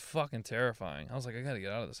 Dude, it was fucking terrifying. I was like, I got to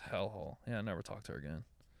get out of this hellhole. Yeah, I never talked to her again.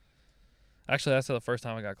 Actually, that's the first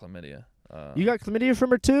time I got chlamydia. You got chlamydia from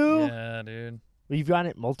her too? Yeah, dude. You've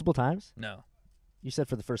gotten it multiple times? No. You said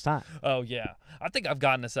for the first time. Oh yeah, I think I've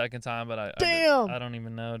gotten a second time, but Damn. I don't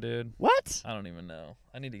even know, dude. What? I don't even know.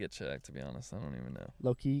 I need to get checked, to be honest. I don't even know.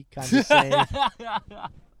 Low key, kind of saying.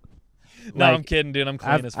 No, I'm kidding, dude. I'm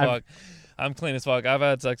clean as fuck. I've- I'm clean as fuck. I've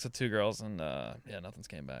had sex with 2 girls, and yeah, nothing's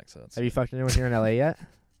came back. So it's, Have you fucked anyone here in LA yet?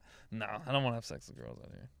 no, I don't want to have sex with girls out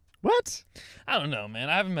here. What? I don't know, man.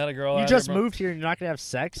 I haven't met a girl. You out just here, bro. moved here and you're not gonna have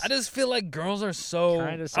sex? I just feel like girls are so. Kinda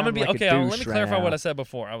I'm gonna sound be like a okay. Let me douche clarify right what now. I said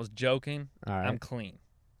before. I was joking. All right. I'm clean.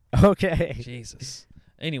 Okay. Jesus.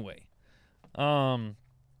 Anyway, no,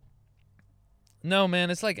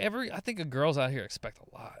 man. It's like I think girls out here expect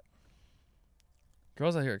a lot.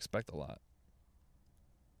 Girls out here expect a lot.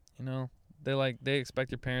 You know, they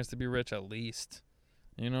expect your parents to be rich at least.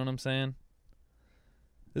 You know what I'm saying?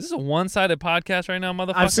 Is this a one-sided podcast right now,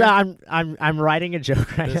 motherfucker? I'm writing a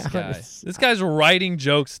joke right This now. guy. This guy's writing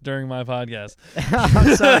jokes during my podcast.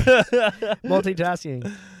 I'm sorry. Multitasking.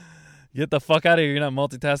 Get the fuck out of here. You're not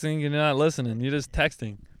multitasking. You're not listening. You're just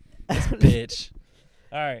texting. This bitch.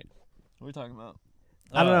 All right. What are we talking about?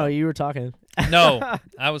 I don't know. You were talking. No,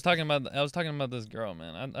 I was talking about this girl,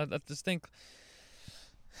 man. I just think,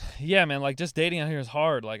 yeah, man. Like just dating out here is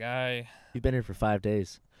hard. Like You've been here for 5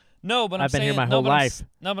 days. No, but I've been here my whole life.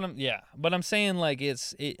 But I'm saying like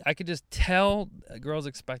I could just tell girls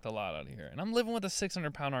expect a lot out of here, and I'm living with a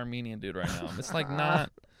 600-pound Armenian dude right now. It's like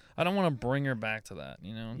not. I don't want to bring her back to that.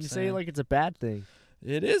 You know what I'm You saying? say like it's a bad thing.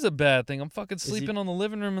 It is a bad thing. I'm fucking sleeping on the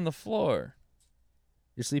living room and the floor.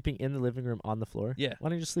 You're sleeping in the living room on the floor? Yeah. Why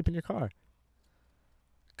don't you just sleep in your car?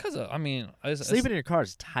 Cause Sleeping in your car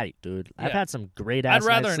is tight, dude. Yeah. I've had some great ass I'd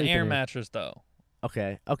rather nights an sleeping air in- mattress though.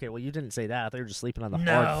 Okay. Okay. Well, you didn't say that. I thought you were just sleeping on the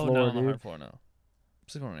No, hard floor, on the dude. hard floor, no. I'm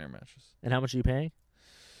sleeping on an air mattress. And how much are you paying?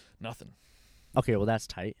 Nothing. Okay. Well, that's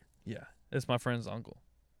tight. Yeah, it's my friend's uncle.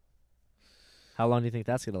 How long do you think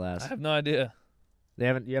that's gonna I last? have no idea. You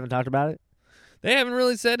haven't talked about it? They haven't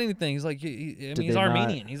really said anything. He's like, he's they not-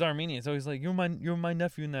 Armenian. He's Armenian, so he's like, you're my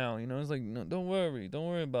nephew now. You know, it's like, no, don't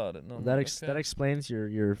worry about it. No, That explains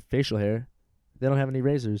your facial hair. They don't have any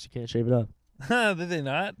razors. You can't shave it up. Did they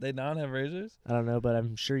not? They not have razors? I don't know, but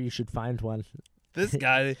I'm sure you should find one. This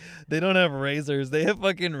guy, they don't have razors. They have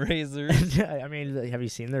fucking razors. I mean, have you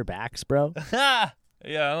seen their backs, bro? Yeah,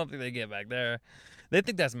 I don't think they get back there. They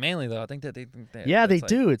think that's manly though. I think that they think that. Yeah, they that's,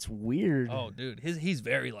 like, do. It's weird. Oh, dude, he's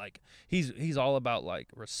very like he's all about like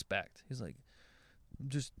respect. He's like,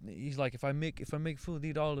 he's like if I make food,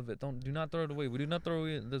 eat all of it. Do not throw it away. We do not throw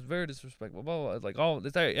it away. That's very disrespectful. Blah, blah, blah.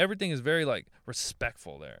 It's like everything is very like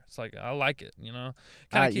respectful there. It's like I like it. You know.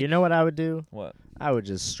 You know what I would do? What? I would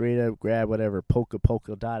just straight up grab whatever polka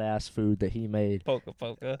dot ass food that he made.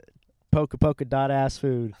 Polka dot ass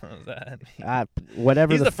food. What does that mean?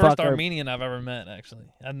 Whatever. He's the first fuck Armenian I've ever met. Actually,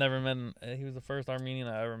 I've never met him. He was the first Armenian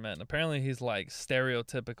I ever met, and apparently he's like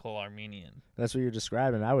stereotypical Armenian. That's what you're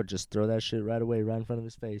describing. I would just throw that shit right away, right in front of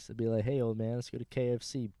his face. I'd be like, "Hey, old man, let's go to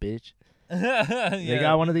KFC, bitch." Yeah. They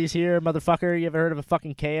got one of these here, motherfucker. You ever heard of a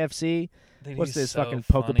fucking KFC? Dude, What's he's this so fucking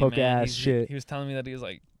funny, poke man. ass shit? He was telling me that he was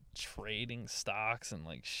like trading stocks and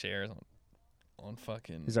like shares on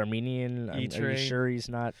fucking. Is Armenian? Are you E-Trade. sure he's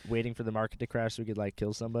not waiting for the market to crash so we could like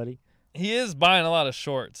kill somebody? He is buying a lot of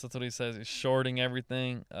shorts. That's what he says. He's shorting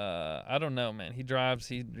everything. I don't know, man. He drives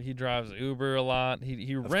Uber a lot.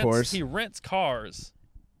 He rents cars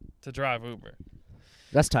to drive Uber.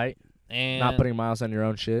 That's tight. And Not putting miles on your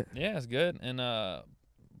own shit. Yeah, it's good. And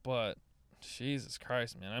but Jesus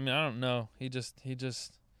Christ, man. I mean, I don't know.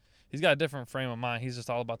 He's got a different frame of mind. He's just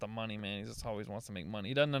all about the money, man. He just always wants to make money.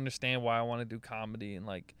 He doesn't understand why I want to do comedy and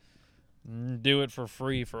like do it for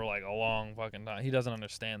free for like a long fucking time. He doesn't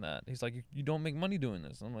understand that. He's like, you don't make money doing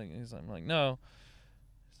this. I'm like, no.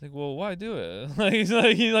 He's like, well, why do it? Like,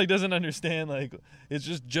 he doesn't understand. Like, it's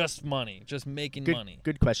just money, just making money.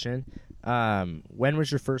 Good question. When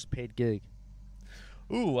was your first paid gig?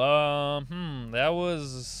 Ooh, that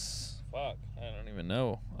was fuck. I don't even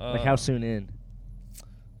know. Like how soon in?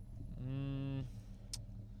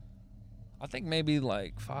 I think maybe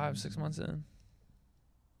like 5-6 months in.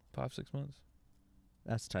 5-6 months.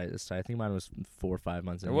 That's tight. I think mine was 4 or 5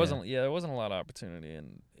 months in. There wasn't a lot of opportunity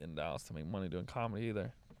in Dallas to make money doing comedy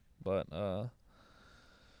either. But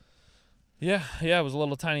yeah, it was a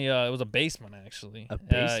little tiny. It was a basement actually. A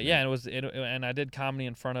basement. Yeah, and and I did comedy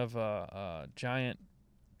in front of a giant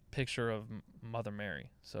picture of Mother Mary.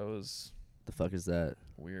 So it was. The fuck is that?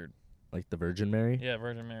 Weird. Like the Virgin Mary? Yeah,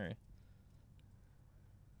 Virgin Mary.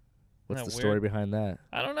 What's the story behind that?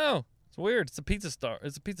 I don't know. It's weird. It's a pizza store.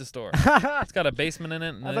 It's got a basement in it.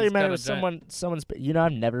 And I thought you meant it was giant... someone's. You know,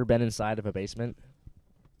 I've never been inside of a basement.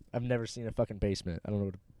 I've never seen a fucking basement. I don't know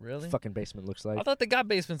what Really? a fucking basement looks like. I thought they got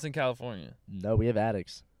basements in California. No, we have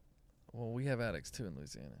attics. Well, we have attics too in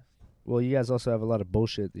Louisiana. Well, you guys also have a lot of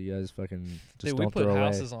bullshit that you guys fucking just Dude, we don't put throw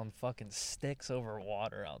houses away. on fucking sticks over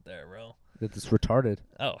water out there, bro. That's retarded.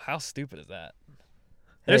 Oh, how stupid is that? Hey,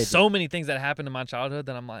 There's so many things that happened in my childhood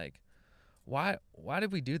that I'm like, why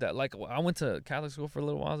did we do that? Like, I went to Catholic school for a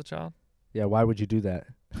little while as a child. Yeah, why would you do that?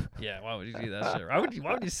 Yeah, why would you do that shit? Why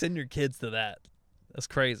would you send your kids to that? That's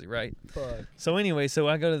crazy, right? Fuck. So anyway,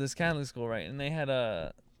 I go to this Catholic school, right? And they had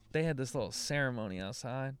this little ceremony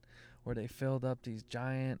outside where they filled up these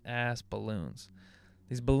giant ass balloons.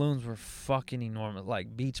 These balloons were fucking enormous,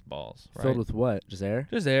 like beach balls, right? Filled with what? Just air?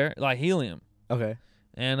 Just air, like helium. Okay.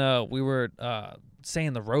 And we were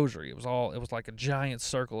saying the rosary. It was like a giant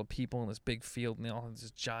circle of people in this big field, and they all had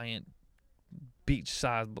this giant beach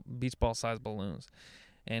ball sized balloons,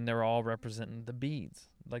 and they were all representing the beads,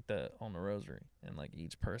 like on the rosary, and like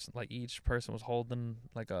each person was holding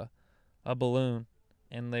like a balloon,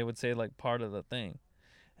 and they would say like part of the thing,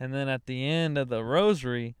 and then at the end of the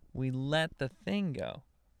rosary, we let the thing go,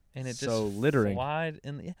 and it So just littering. flied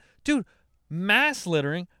in the dude, mass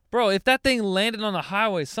littering, bro. If that thing landed on the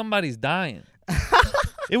highway, somebody's dying.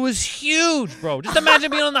 It was huge, bro. Just imagine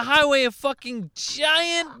being on the highway and fucking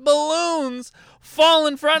giant balloons fall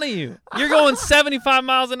in front of you. You're going 75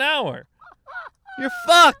 miles an hour. You're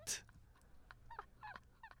fucked.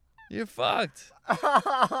 You're fucked.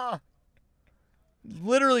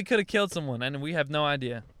 Literally could have killed someone, and we have no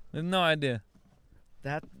idea. We have no idea.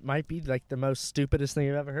 That might be like the most stupidest thing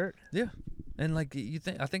you've ever heard. Yeah. And like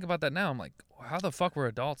I think about that now. I'm like, how the fuck were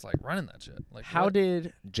adults like running that shit? Like, How what?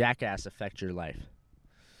 did Jackass affect your life?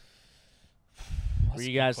 That's Were a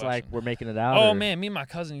you good guys question. like we're making it out? Oh or- man, me and my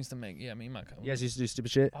cousin used to make. Yeah, me and my cousin. You guys used to do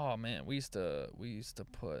stupid shit. Oh man, we used to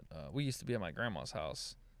put. We used to be at my grandma's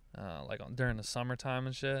house, during the summertime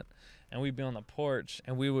and shit, and we'd be on the porch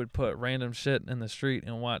and we would put random shit in the street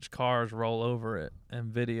and watch cars roll over it and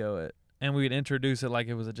video it, and we'd introduce it like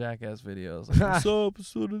it was a Jackass video. It was like, what's up,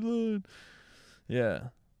 it's 29. Yeah,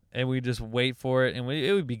 and we just wait for it, and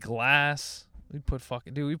it would be glass. We'd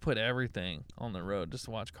put everything on the road just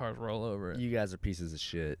to watch cars roll over it. You guys are pieces of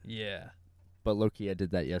shit. Yeah. But low-key, I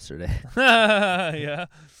did that yesterday. Yeah.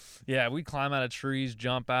 Yeah, we'd climb out of trees,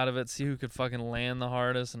 jump out of it, see who could fucking land the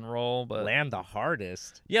hardest and roll. But Land the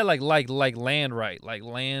hardest. yeah, like land right. Like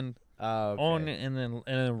land Okay. on it and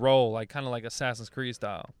then roll, like kind of like Assassin's Creed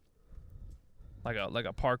style. Like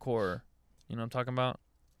a parkour. You know what I'm talking about?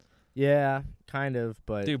 Yeah, kind of,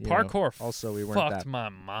 but Dude, you know, parkour also we weren't fucked that my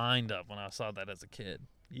mind up when I saw that as a kid.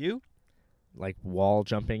 You? like wall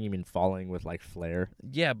jumping. You mean falling with like flare?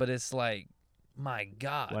 Yeah, but it's like, my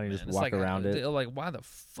God, Why don't you man. just It's walk like, around it? Like, why the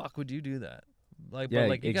fuck would you do that? Like, Yeah, but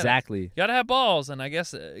like, you exactly. gotta have balls, and I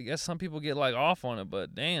guess some people get like off on it,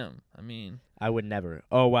 but damn, I mean, I would never.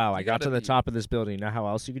 Oh wow, I You got to gotta the be- top of this building. You know how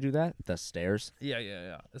else you could do that? The stairs.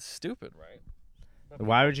 yeah, it's stupid, right?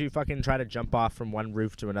 Why would you fucking try to jump off from one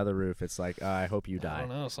roof to another roof? It's like, I hope you I die. don't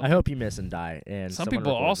know. I hope you miss and die. And Some someone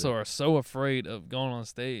people records also it. are so afraid of going on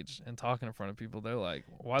stage and talking in front of people. They're like,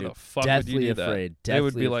 why Dude, the fuck would you deathly do afraid. that? They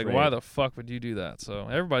would Deathly be like, afraid. why the fuck would you do that? So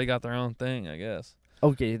everybody got their own thing, I guess.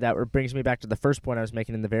 Okay, that brings me back to the first point I was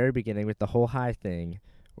making in the very beginning with the whole high thing,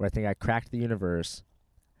 where I think I cracked the universe.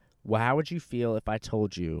 Well, how would you feel if I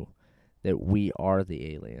told you that we are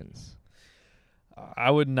the aliens? I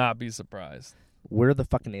would not be surprised. We're the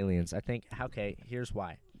fucking aliens. I think. Okay, here's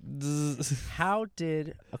why. How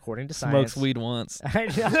did, according to science, Smokes weed once.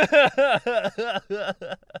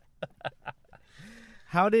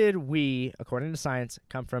 how did we, according to science,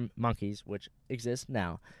 come from monkeys, which exist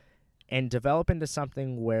now, and develop into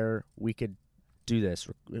something where we could do this,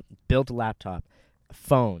 build a laptop,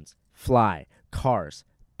 phones, fly, cars,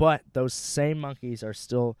 but those same monkeys are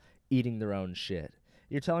still eating their own shit?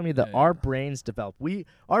 You're telling me that Yeah. our brains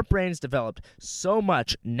developed so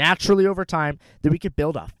much naturally over time that we could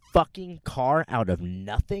build a fucking car out of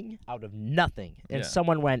nothing? And Yeah.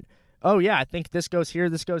 someone went, oh yeah, I think this goes here,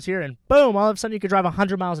 and boom, all of a sudden you could drive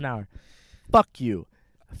 100 miles an hour. Fuck you.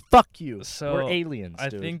 So, We're aliens, I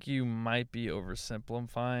dude. think you might be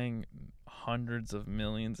oversimplifying hundreds of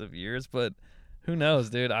millions of years, but who knows,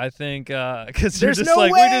 dude? I think because you're There's just no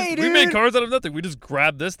like way, we made dude. cars out of nothing. We just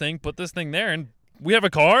grabbed this thing, put this thing there, and we have a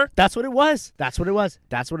car. That's what it was. Because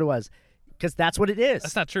that's what it is.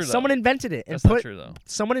 That's not true, though. Someone invented it. That's and not true, though.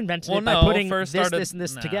 Someone invented Well, it by no, putting first this, started, this, and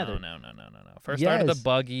this no, together. No. First started the Yes.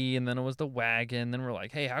 buggy, and then it was the wagon. Then we're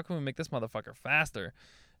like, hey, how can we make this motherfucker faster?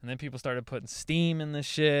 And then people started putting steam in this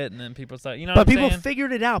shit, and then people started, you know But what I'm people saying?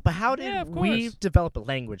 figured it out. But how did Yeah, of we course. develop a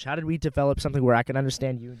language? How did we develop something where I can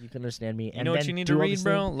understand you and you can understand me? You and know what then you need do to all read, this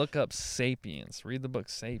bro? thing? Look up Sapiens. Read the book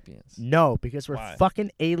Sapiens. No, because we're Why? fucking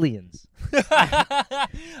aliens. I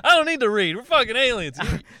don't need to read. We're fucking aliens.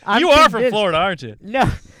 I'm You are from convinced. Florida, aren't you? No,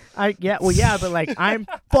 but like I'm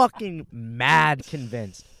fucking mad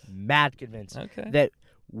convinced Okay. that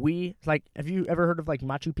we like. Have you ever heard of like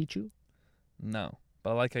Machu Picchu? No,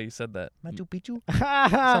 but I like how you said that. Machu Picchu.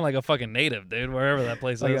 Like Sound like a fucking native, dude. Wherever that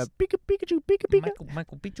place a is. Pikachu.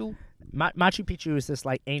 Michael Picchu. Machu Picchu is this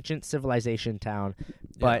like ancient civilization town,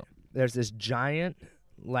 but there's this giant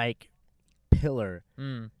like pillar,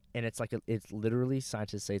 Mm. and it's like it's literally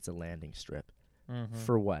scientists say it's a landing strip. Mm-hmm.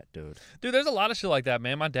 For what, dude? Dude, there's a lot of shit like that,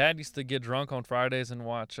 man. My dad used to get drunk on Fridays and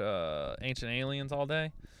watch Ancient Aliens all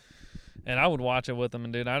day. And I would watch it with him,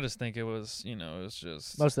 and dude, I just think it was, it was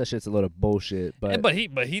just Most of that shit's a load of bullshit, but but he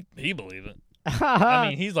believed it. I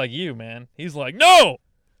mean, he's like you, man. He's like, no,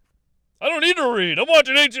 I don't need to read. I'm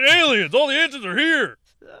watching Ancient Aliens. All the answers are here.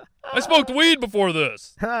 I smoked weed before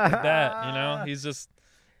this. Like that, he's just,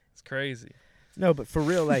 it's crazy. No, but for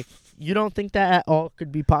real, like, you don't think that at all could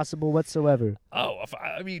be possible whatsoever? Oh,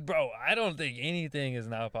 I mean, bro, I don't think anything is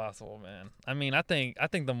not possible, man. I mean, I think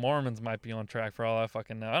the Mormons might be on track for all I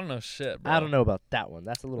fucking know. I don't know shit, bro. I don't know about that one.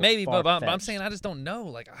 That's a little maybe, but I'm far-fetched. saying I just don't know.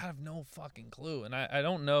 Like, I have no fucking clue, and I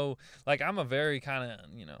don't know. Like, I'm a very kind of,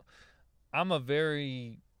 I'm a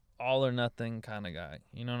very all or nothing kind of guy.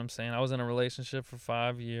 You know what I'm saying? I was in a relationship for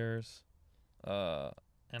 5 years,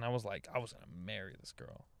 and I was like, I was gonna marry this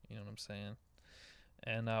girl. You know what I'm saying?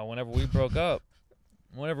 And whenever we broke up,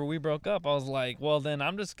 I was like, well, then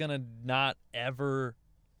I'm just gonna not ever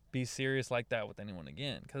be serious like that with anyone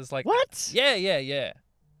again. Cause it's like, What? Yeah.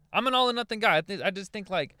 I'm an all or nothing guy. I just think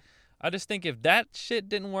if that shit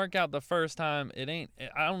didn't work out the first time, I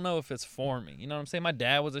don't know if it's for me. You know what I'm saying? My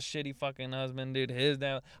dad was a shitty fucking husband, dude. His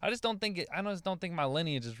dad. I just don't think my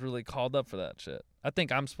lineage is really called up for that shit. I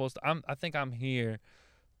think I'm here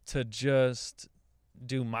to just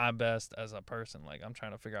do my best as a person. Like, I'm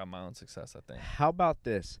trying to figure out my own success, I think. How about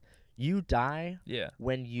this? You die Yeah.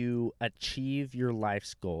 when you achieve your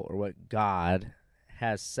life's goal or what God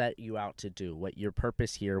has set you out to do, what your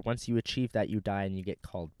purpose here. Once you achieve that, you die and you get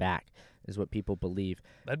called back, is what people believe.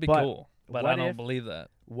 That'd be But cool, but what I don't if- believe that.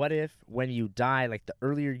 What if when you die, like the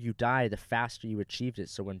earlier you die, the faster you achieved it?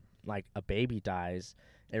 So when like a baby dies,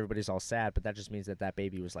 everybody's all sad, but that just means that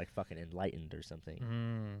baby was like fucking enlightened or something.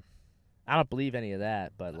 Mm. I don't believe any of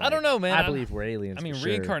that, but like, I don't know, man. I believe we're aliens. I mean, for sure.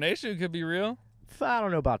 reincarnation could be real. I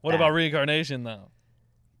don't know about What that. about reincarnation, though?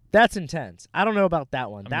 That's intense. I don't know about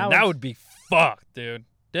that one. I mean, that would be fucked, dude.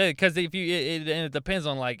 Because if you, and it depends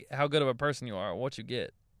on like how good of a person you are, or what you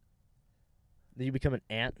get. You become an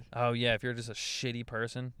ant. Oh yeah, if you're just a shitty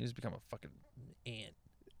person, you just become a fucking ant.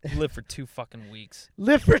 You live for 2 fucking weeks.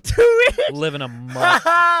 Live for 2 weeks. Live in a mud.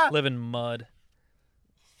 Live in mud.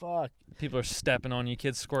 Fuck. People are stepping on you.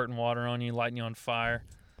 Kids squirting water on you, lighting you on fire.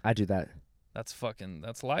 I do that. That's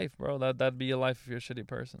life, bro. That'd be your life if you're a shitty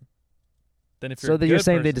person. Then if you're So a that you're good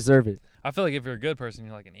saying they person- deserve it. I feel like if you're a good person,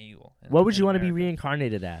 you're like an eagle. What would you want to be America.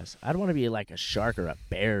 reincarnated as? I'd want to be like a shark or a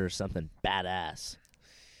bear or something badass.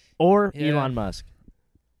 Or Yeah. Elon Musk.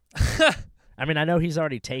 I mean, I know he's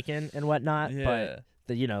already taken and whatnot, Yeah. but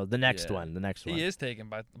the next Yeah. one, the next one. He is taken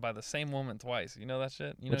by the same woman twice. You know that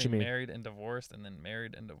shit? You know What he you mean? married and divorced and then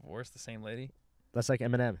married and divorced the same lady? That's like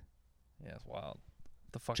Eminem. Yeah, it's wild.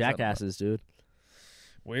 What the fuck? Jackasses, dude.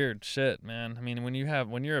 Weird shit, man. I mean, when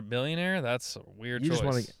you're a billionaire, that's a weird You choice. just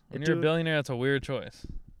wanna- When you're a dude. billionaire, that's a weird choice.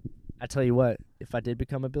 I tell you what, if I did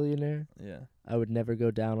become a billionaire, Yeah. I would never go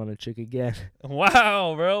down on a chick again.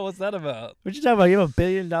 Wow, bro. What's that about? What you talking about? You have $1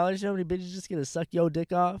 billion? You know how many bitches just gonna suck your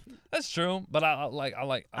dick off? That's true, but I like.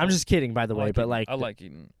 I'm just kidding, by the I way, like but eating- like, I like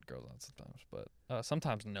eating girls out sometimes, but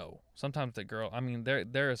sometimes no. Sometimes the girl. I mean,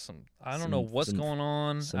 there is some. I don't know what's going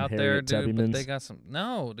on some out there, Harriet dude. But they Tubmans. got some.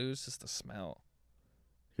 No, dude. It's just the smell.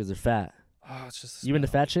 because they're fat. Oh, it's just. The You into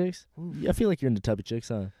smell. fat chicks? I feel like you're into tubby chicks,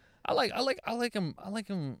 huh? I like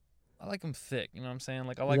them thick. You know what I'm saying?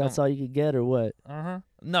 Like I like That's them. all you could get, or what?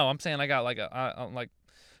 No, I'm saying I got like I'm like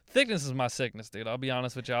thickness is my sickness, dude. I'll be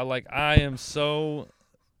honest with you.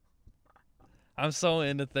 I'm so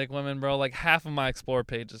into thick women, bro. Like half of my explore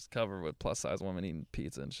page is covered with plus size women eating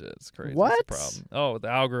pizza and shit. It's crazy. What? It's a problem. Oh, the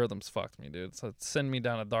algorithms fucked me, dude. So it's sending me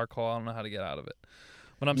down a dark hole. I don't know how to get out of it.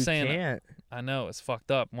 But I'm You saying can't. I know it's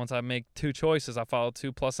fucked up. Once I make 2 choices, I follow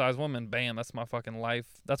 2 plus size women. Bam, that's my fucking life.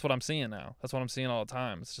 That's what I'm seeing now. That's what I'm seeing all the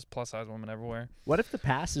time. It's just plus size women everywhere. What if the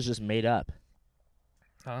past is just made up?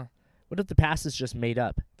 Huh? What if the past is just made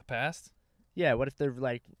up? The past? Yeah. What if there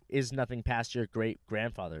like is nothing past your great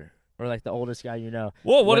grandfather or like the oldest guy you know?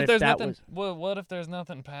 Well, what if there's that nothing? was- What if there's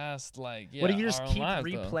nothing past like? Yeah, what if you just our own keep lives,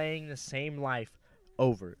 though? replaying the same life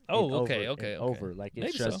over? Oh, and okay, over okay, and okay. over. Like it's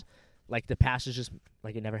Maybe just so. like the past is just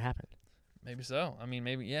like it never happened. Maybe so. I mean,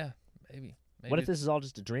 maybe yeah, maybe. What if this is all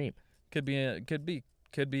just a dream? could be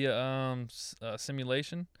Could be a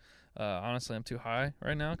simulation. Honestly, I'm too high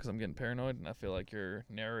right now because I'm getting paranoid, and I feel like you're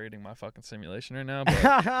narrating my fucking simulation right now.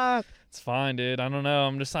 But it's fine, dude. I don't know.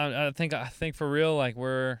 I think for real, like if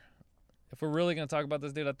we're really gonna talk about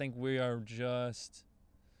this, dude, I think we are just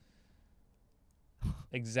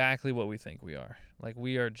exactly what we think we are. Like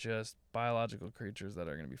we are just biological creatures that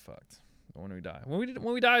are gonna be fucked when we die.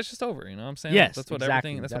 When we die, it's just over. You know what I'm saying? Yes, that's what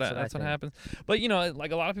exactly. everything. That's what happens. But you know,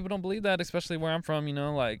 like a lot of people don't believe that, especially where I'm from. You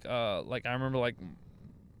know, like I remember like.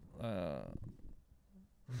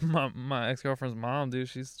 My ex-girlfriend's mom, dude,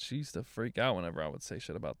 she used to freak out whenever I would say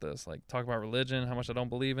shit about this, like talk about religion, how much I don't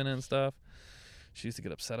believe in it and stuff. She used to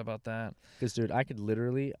get upset about that. Because, dude, I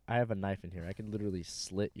have a knife in here. I could literally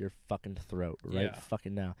slit your fucking throat right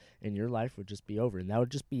fucking now, and your life would just be over, and that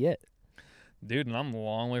would just be it. Dude, and I'm a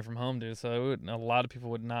long way from home, dude, so a lot of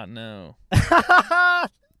people would not know.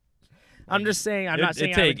 I'm just saying. I'm not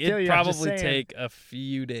saying I would kill you. It'd probably take a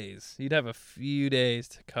few days. You'd have a few days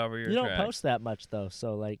to cover your tracks. You don't post that much, though.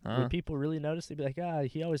 So, like, would people really notice? They'd be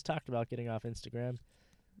like, he always talked about getting off Instagram.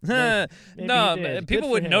 Maybe no, people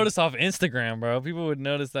would notice off Instagram, bro. People would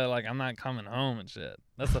notice that, like, I'm not coming home and shit.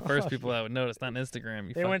 That's the first people that would notice, not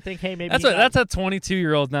Instagram. They wouldn't think, hey, maybe that's how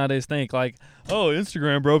 22-year-olds nowadays think. Like, oh,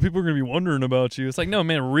 Instagram, bro. People are gonna be wondering about you. It's like, no,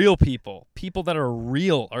 man. Real people that are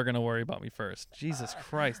real, are gonna worry about me first. Jesus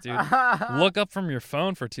Christ, dude. Look up from your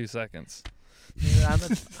phone for 2 seconds. Dude,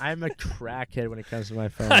 I'm a crackhead when it comes to my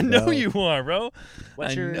phone. I know you are, bro.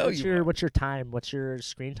 What's your time? What's your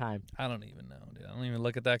screen time? I don't even know, dude. I don't even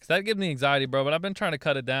look at that because that gives me anxiety, bro. But I've been trying to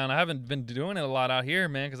cut it down. I haven't been doing it a lot out here,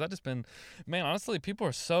 man, because I just been, man. Honestly, people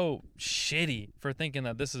are so shitty for thinking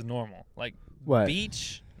that this is normal. Like what?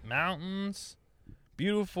 Beach, mountains,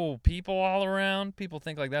 beautiful people all around. People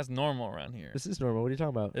think like that's normal around here. This is normal. What are you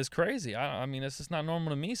talking about? It's crazy. I mean, it's just not normal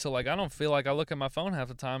to me. So like, I don't feel like I look at my phone half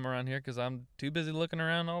the time around here because I'm too busy looking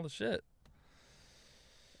around all the shit.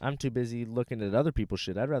 I'm too busy looking at other people's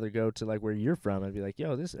shit. I'd rather go to like where you're from and be like,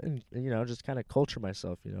 yo, this, and you know, just kind of culture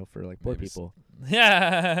myself, you know, for like poor people.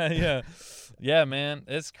 Yeah, man,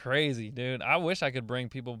 it's crazy, dude. I wish I could bring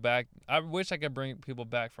people back. I wish I could bring people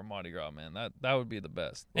back from Mardi Gras, man. That would be the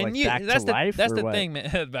best. Like and you, back that's to the life, that's or the what? thing,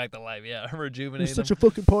 man. Back to life, yeah. Rejuvenate. It's such a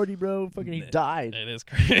fucking party, bro. Fucking he died. It is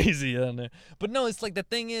crazy down there. But no, it's like the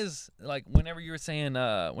thing is, like whenever you were saying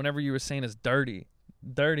it's dirty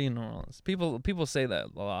in New Orleans. People say that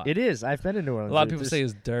a lot. It is. I've been in New Orleans. A lot of people say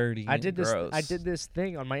it's dirty. I did gross. I did this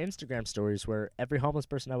thing on my Instagram stories where every homeless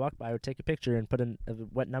person I walked by would take a picture and put in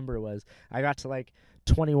what number it was. I got to like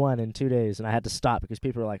 21 in 2 days, and I had to stop because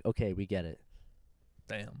people were like, "Okay, we get it."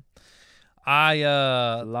 Damn.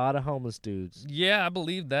 A lot of homeless dudes. Yeah, I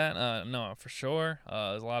believe that. No, for sure.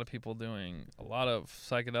 There's a lot of people doing a lot of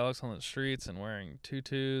psychedelics on the streets and wearing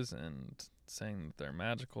tutus and saying that they're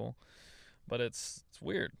magical. But it's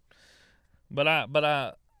weird. But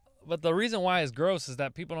the reason why it's gross is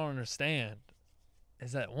that people don't understand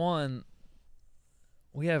is that one,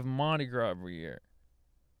 we have Mardi Gras every year.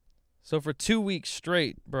 So for 2 weeks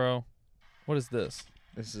straight, bro, what is this?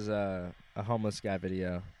 This is a homeless guy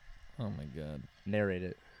video. Oh my god. Narrate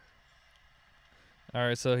it. All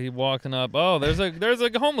right, so he walking up. Oh, there's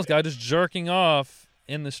a homeless guy just jerking off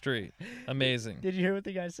in the street. Amazing. Did you hear what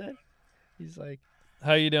the guy said? He's like,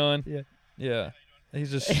 "How you doing?" Yeah. Yeah. He's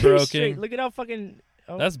just stroking. Look at how fucking.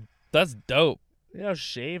 Oh, that's dope. Look at how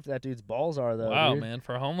shaved that dude's balls are, though. Wow, dude. man,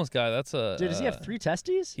 for a homeless guy, that's a. Dude, does he have 3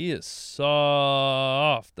 testes? He is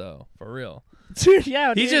soft though, for real. Dude,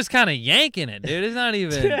 yeah. He's just kind of yanking it, dude. It's not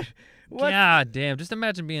even. Dude, what? God damn! Just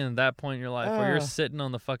imagine being at that point in your life where you're sitting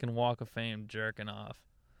on the fucking Walk of Fame jerking off.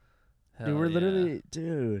 Hell dude, we're yeah. literally,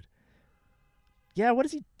 dude. Yeah, what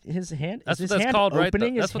is he? His hand? That's is what his that's hand called,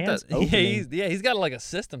 opening? right? His hand's opening. He's got like a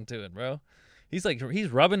system to it, bro. He's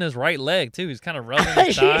rubbing his right leg too. He's kind of rubbing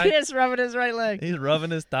his thigh. He is rubbing his right leg. He's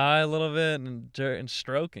rubbing his thigh a little bit and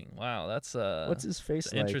stroking. Wow, that's what's his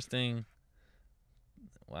face like? Interesting.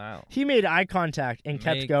 Wow. He made eye contact and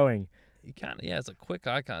kept going. He kind of it's a quick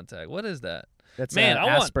eye contact. What is that? That's man.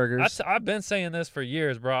 Asperger's. I've been saying this for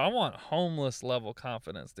years, bro. I want homeless level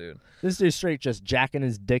confidence, dude. This dude's straight just jacking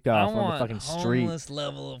his dick off on the fucking street. Homeless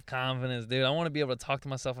level of confidence, dude. I want to be able to talk to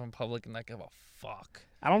myself in public and not give a fuck.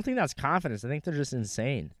 I don't think that's confidence. I think they're just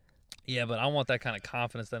insane. Yeah, but I want that kind of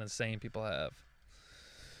confidence that insane people have.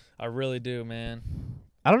 I really do, man.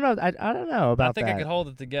 I don't know. I don't know about that. I think I could hold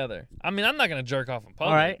it together. I mean, I'm not gonna jerk off in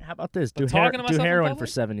public. All right, how about this? Do heroin for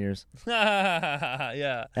 7 years.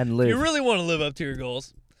 Yeah. And live. You really want to live up to your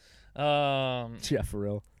goals. Yeah, for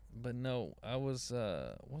real. But no, I was.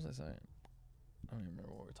 What was I saying? I don't even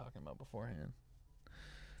remember what we were talking about beforehand.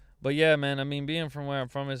 But yeah, man. I mean, being from where I'm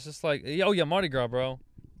from, it's just like, oh yeah, Mardi Gras, bro.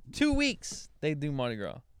 2 weeks they do Mardi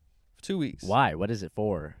Gras. 2 weeks. Why? What is it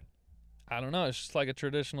for? I don't know. It's just like a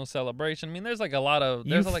traditional celebration. I mean, there's like a lot of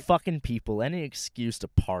fucking people. Any excuse to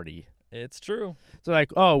party. It's true. So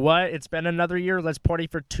like, oh, what? It's been another year. Let's party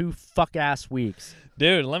for 2 fuck-ass weeks.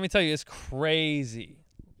 Dude, let me tell you, it's crazy.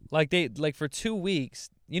 Like for 2 weeks,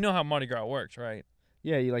 you know how Mardi Gras works, right?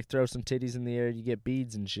 Yeah, you like throw some titties in the air, you get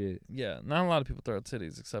beads and shit. Yeah, not a lot of people throw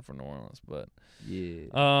titties except for New Orleans, but yeah.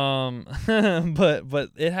 But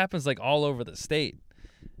it happens like all over the state,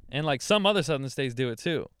 and like some other southern states do it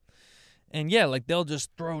too. And yeah, like they'll just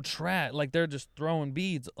throw trash, like they're just throwing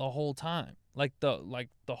beads the whole time. Like the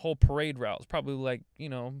whole parade route is probably like, you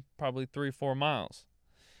know, probably 3-4 miles,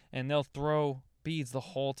 and they'll throw beads the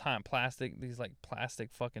whole time. These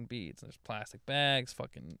plastic fucking beads. There's plastic bags,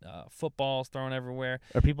 fucking footballs thrown everywhere.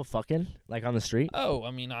 Are people fucking like on the street? Oh, I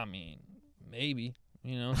mean, maybe,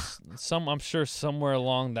 you know, I'm sure somewhere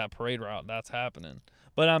along that parade route that's happening.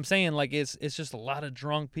 But I'm saying like it's just a lot of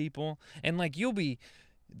drunk people, and like you'll be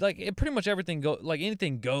like pretty much everything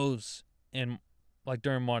anything goes in like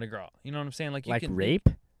during Mardi Gras. You know what I'm saying? Like you like can rape.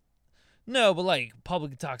 No, but like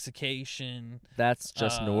public intoxication. That's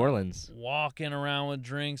just New Orleans. Walking around with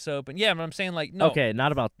drinks open. Yeah, but I'm saying like no. Okay,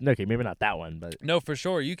 maybe not that one, but no, for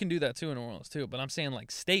sure you can do that too in New Orleans too. But I'm saying like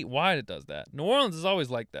statewide it does that. New Orleans is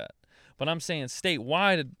always like that. But I'm saying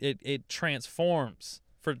statewide it transforms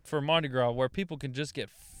for Mardi Gras where people can just get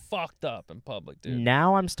fucked up in public, dude.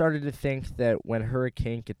 Now I'm starting to think that when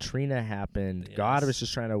Hurricane Katrina happened, yes, God was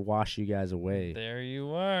just trying to wash you guys away. There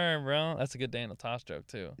you are, bro. That's a good Daniel Tosh joke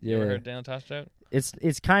too. Yeah. You ever heard Daniel Tosh joke?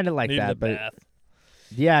 It's kind of like Needed that, a but bath.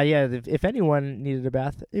 yeah. If anyone needed a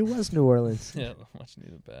bath, it was New Orleans. Yeah, much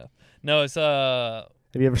needed a bath. No, it's Have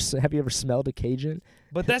you ever smelled a Cajun?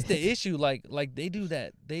 But that's the issue. Like they do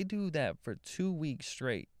that. They do that for 2 weeks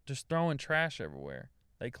straight, just throwing trash everywhere.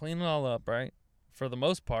 They clean it all up, right? For the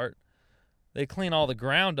most part, they clean all the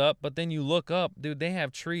ground up. But then you look up, dude. They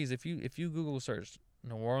have trees. If you Google search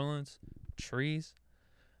New Orleans trees,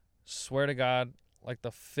 swear to God, like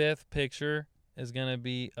the 5th picture is gonna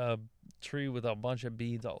be a tree with a bunch of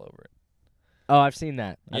beads all over it. Oh, I've seen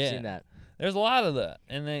that. I've Yeah. seen that. There's a lot of that,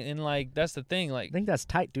 and like that's the thing. Like I think that's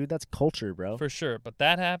tight, dude. That's culture, bro. for sure. But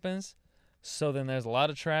that happens. So then there's a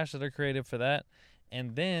lot of trash that are created for that,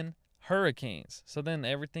 and then hurricanes. So then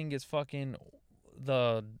everything gets fucking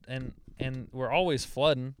and we're always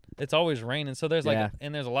flooding. It's always raining. So there's like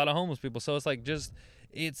and there's a lot of homeless people. So it's like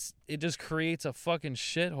it just creates a fucking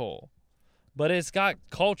shithole. But it's got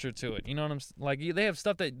culture to it. You know what I'm like? They have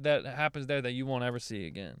stuff that happens there that you won't ever see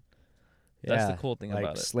again. That's the cool thing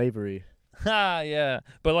about it. Slavery. Ha, yeah.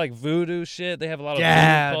 But like voodoo shit, they have a lot of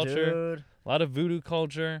voodoo culture. Dude. A lot of voodoo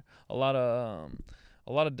culture, a lot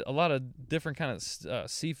of different kind of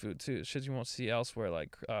seafood too. Shit you won't see elsewhere,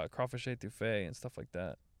 like crawfish etouffee and stuff like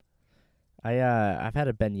that. I've had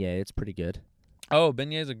a beignet. It's pretty good. Oh,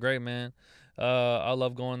 beignets are great, man. I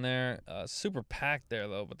love going there. Super packed there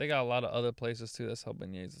though, but they got a lot of other places too that sell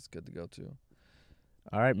beignets. It's good to go to.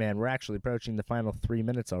 All right, man. We're actually approaching the final 3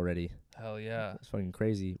 minutes already. Hell yeah. It's fucking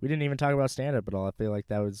crazy. We didn't even talk about stand-up at all. I feel like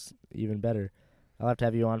that was even better. I'll have to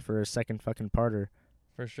have you on for a second fucking parter.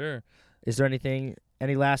 For sure. Is there any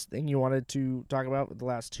last thing you wanted to talk about with the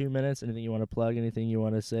last 2 minutes? Anything you want to plug? Anything you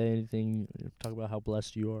want to say? Anything, talk about how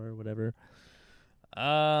blessed you are or whatever?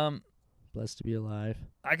 Blessed to be alive.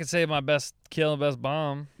 I could say my best kill and best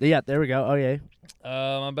bomb. Yeah, there we go. Oh, yeah.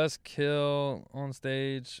 My best kill on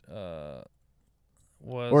stage was...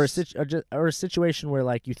 Or a situation where,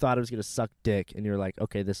 like, you thought it was going to suck dick, and you're like,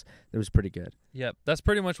 okay, it was pretty good. Yep, that's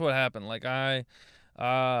pretty much what happened. Like, I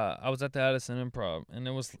was at the Addison Improv, and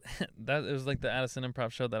it was it was like the Addison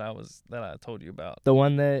Improv show that I told you about. The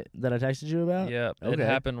one that I texted you about? Yeah, okay. It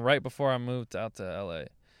happened right before I moved out to LA,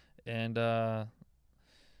 and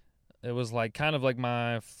it was like kind of like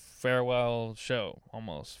my farewell show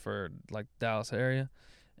almost for like Dallas area,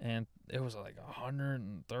 and it was like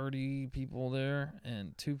 130 people there,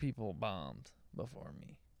 and 2 people bombed before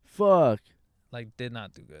me. Fuck. Like, did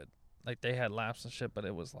not do good. Like, they had laughs and shit, but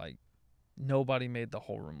it was like nobody made the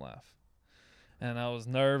whole room laugh. And I was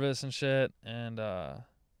nervous and shit, and I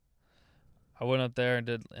went up there and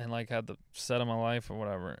had the set of my life or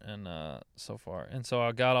whatever, and so far. And so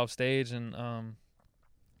I got off stage, and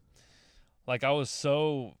like I was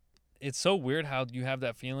it's so weird how you have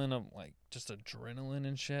that feeling of like just adrenaline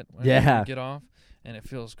and shit when you get off, and it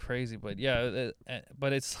feels crazy. But yeah,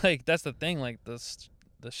 but it's like that's the thing, like the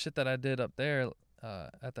shit that I did up there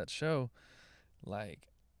at that show, like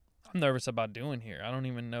I'm nervous about doing here. I don't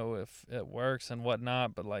even know if it works and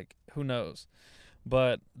whatnot, but like who knows.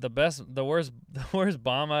 But the worst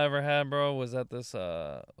bomb I ever had, bro, was at this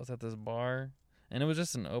bar, and it was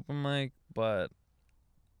just an open mic, but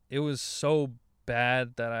it was so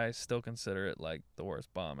bad that I still consider it like the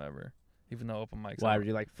worst bomb ever, even though open mics. Why were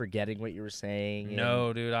you like forgetting what you were saying?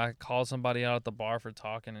 No, dude, I called somebody out at the bar for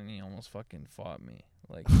talking, and he almost fucking fought me.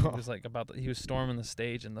 Like he was like he was storming the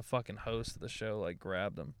stage, and the fucking host of the show like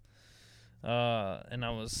grabbed him. And I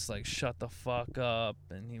was like, shut the fuck up,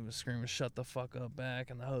 and he was screaming, shut the fuck up back,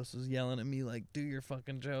 and the host was yelling at me like, do your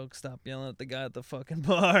fucking joke, stop yelling at the guy at the fucking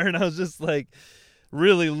bar, and I was just like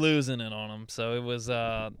really losing it on him. So it was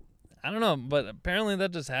I don't know, but apparently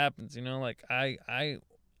that just happens, you know. Like I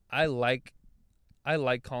like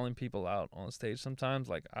calling people out on stage sometimes.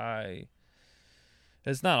 Like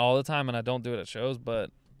it's not all the time, and I don't do it at shows, but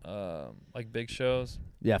like big shows.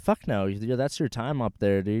 Yeah, fuck no. That's your time up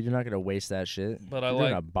there, dude. You're not gonna waste that shit. But if you're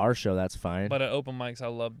doing a bar show, that's fine. But at open mics, I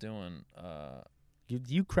love doing.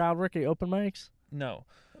 You crowd work at open mics? No.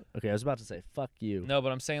 Okay, I was about to say fuck you. No,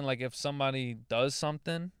 but I'm saying like if somebody does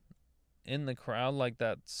something in the crowd like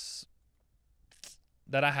that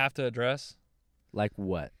I have to address. Like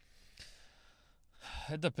what?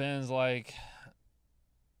 It depends. Like,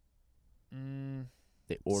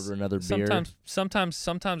 they order another beer.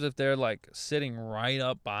 Sometimes if they're like sitting right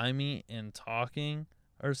up by me and talking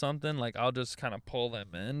or something, like I'll just kind of pull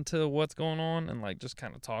them into what's going on and like just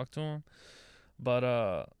kind of talk to them.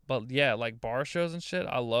 But yeah, like bar shows and shit,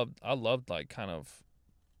 I loved like kind of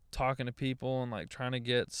talking to people and like trying to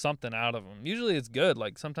get something out of them. Usually it's good.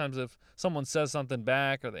 Like sometimes if someone says something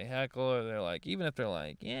back or they heckle or they're like, even if they're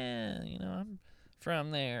like, yeah, you know, I'm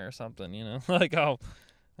from there or something, you know, like I'll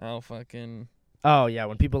fucking. Oh yeah,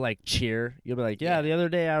 when people like cheer, you'll be like, yeah, the other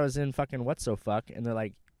day I was in fucking What's So Fuck, and they're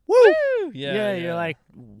like, woo! Yeah. You're like,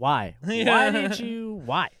 why?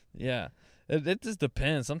 Why? Yeah. It just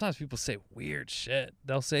depends. Sometimes people say weird shit.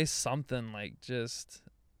 They'll say something like just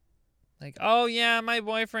like, oh yeah, my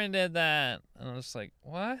boyfriend did that. And I'm just like,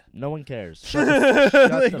 what? No one cares. Shut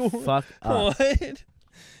the fuck up. What?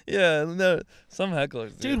 Yeah, no, some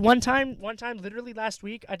hecklers. Dude, one time, literally last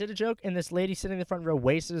week, I did a joke, and this lady sitting in the front row,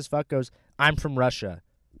 wasted as fuck, goes, I'm from Russia.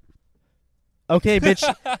 Okay, bitch,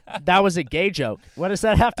 that was a gay joke. What does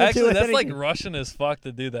that have to do with that's anything? like Russian as fuck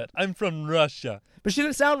to do that. I'm from Russia. But she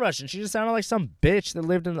didn't sound Russian. She just sounded like some bitch that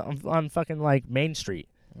lived on fucking, like, Main Street.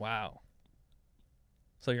 Wow.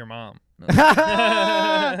 So your mom. No.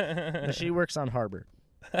 No, she works on Harbor.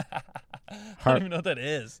 I don't even know what that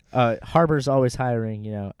is. Harbor's always hiring,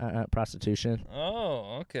 you know, prostitution.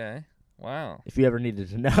 Oh, okay. Wow. If you ever needed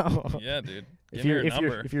to know. Yeah, dude. If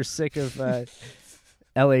you're sick of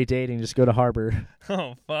LA dating, just go to Harbor.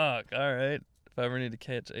 Oh fuck. All right. If I ever need to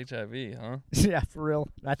catch HIV, huh? Yeah, for real.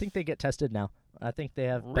 I think they get tested now. I think they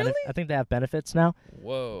have really? I think they have benefits now.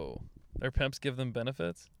 Whoa. Their pimps give them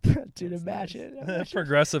benefits? Dude, imagine.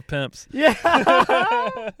 Progressive pimps. Yeah.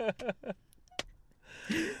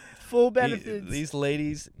 Full benefits. These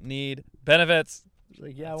ladies need benefits.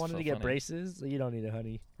 Like, yeah, I wanted to get braces. You don't need it,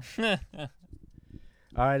 honey.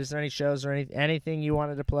 All right, is there any shows or anything you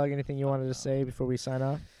wanted to plug, anything you wanted to say before we sign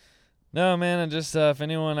off? No, man, and just if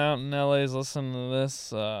anyone out in LA is listening to this,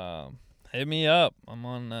 hit me up. I'm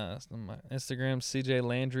on my Instagram, CJ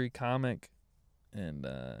Landry Comic. And,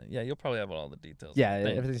 yeah, you'll probably have all the details. Yeah,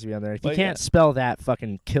 everything's going to be on there. If you can't spell that,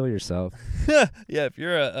 fucking kill yourself. Yeah, if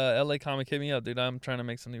you're a LA comic, hit me up, dude. I'm trying to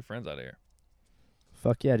make some new friends out of here.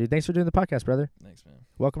 Fuck yeah, dude. Thanks for doing the podcast, brother. Thanks, man.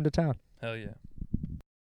 Welcome to town. Hell yeah.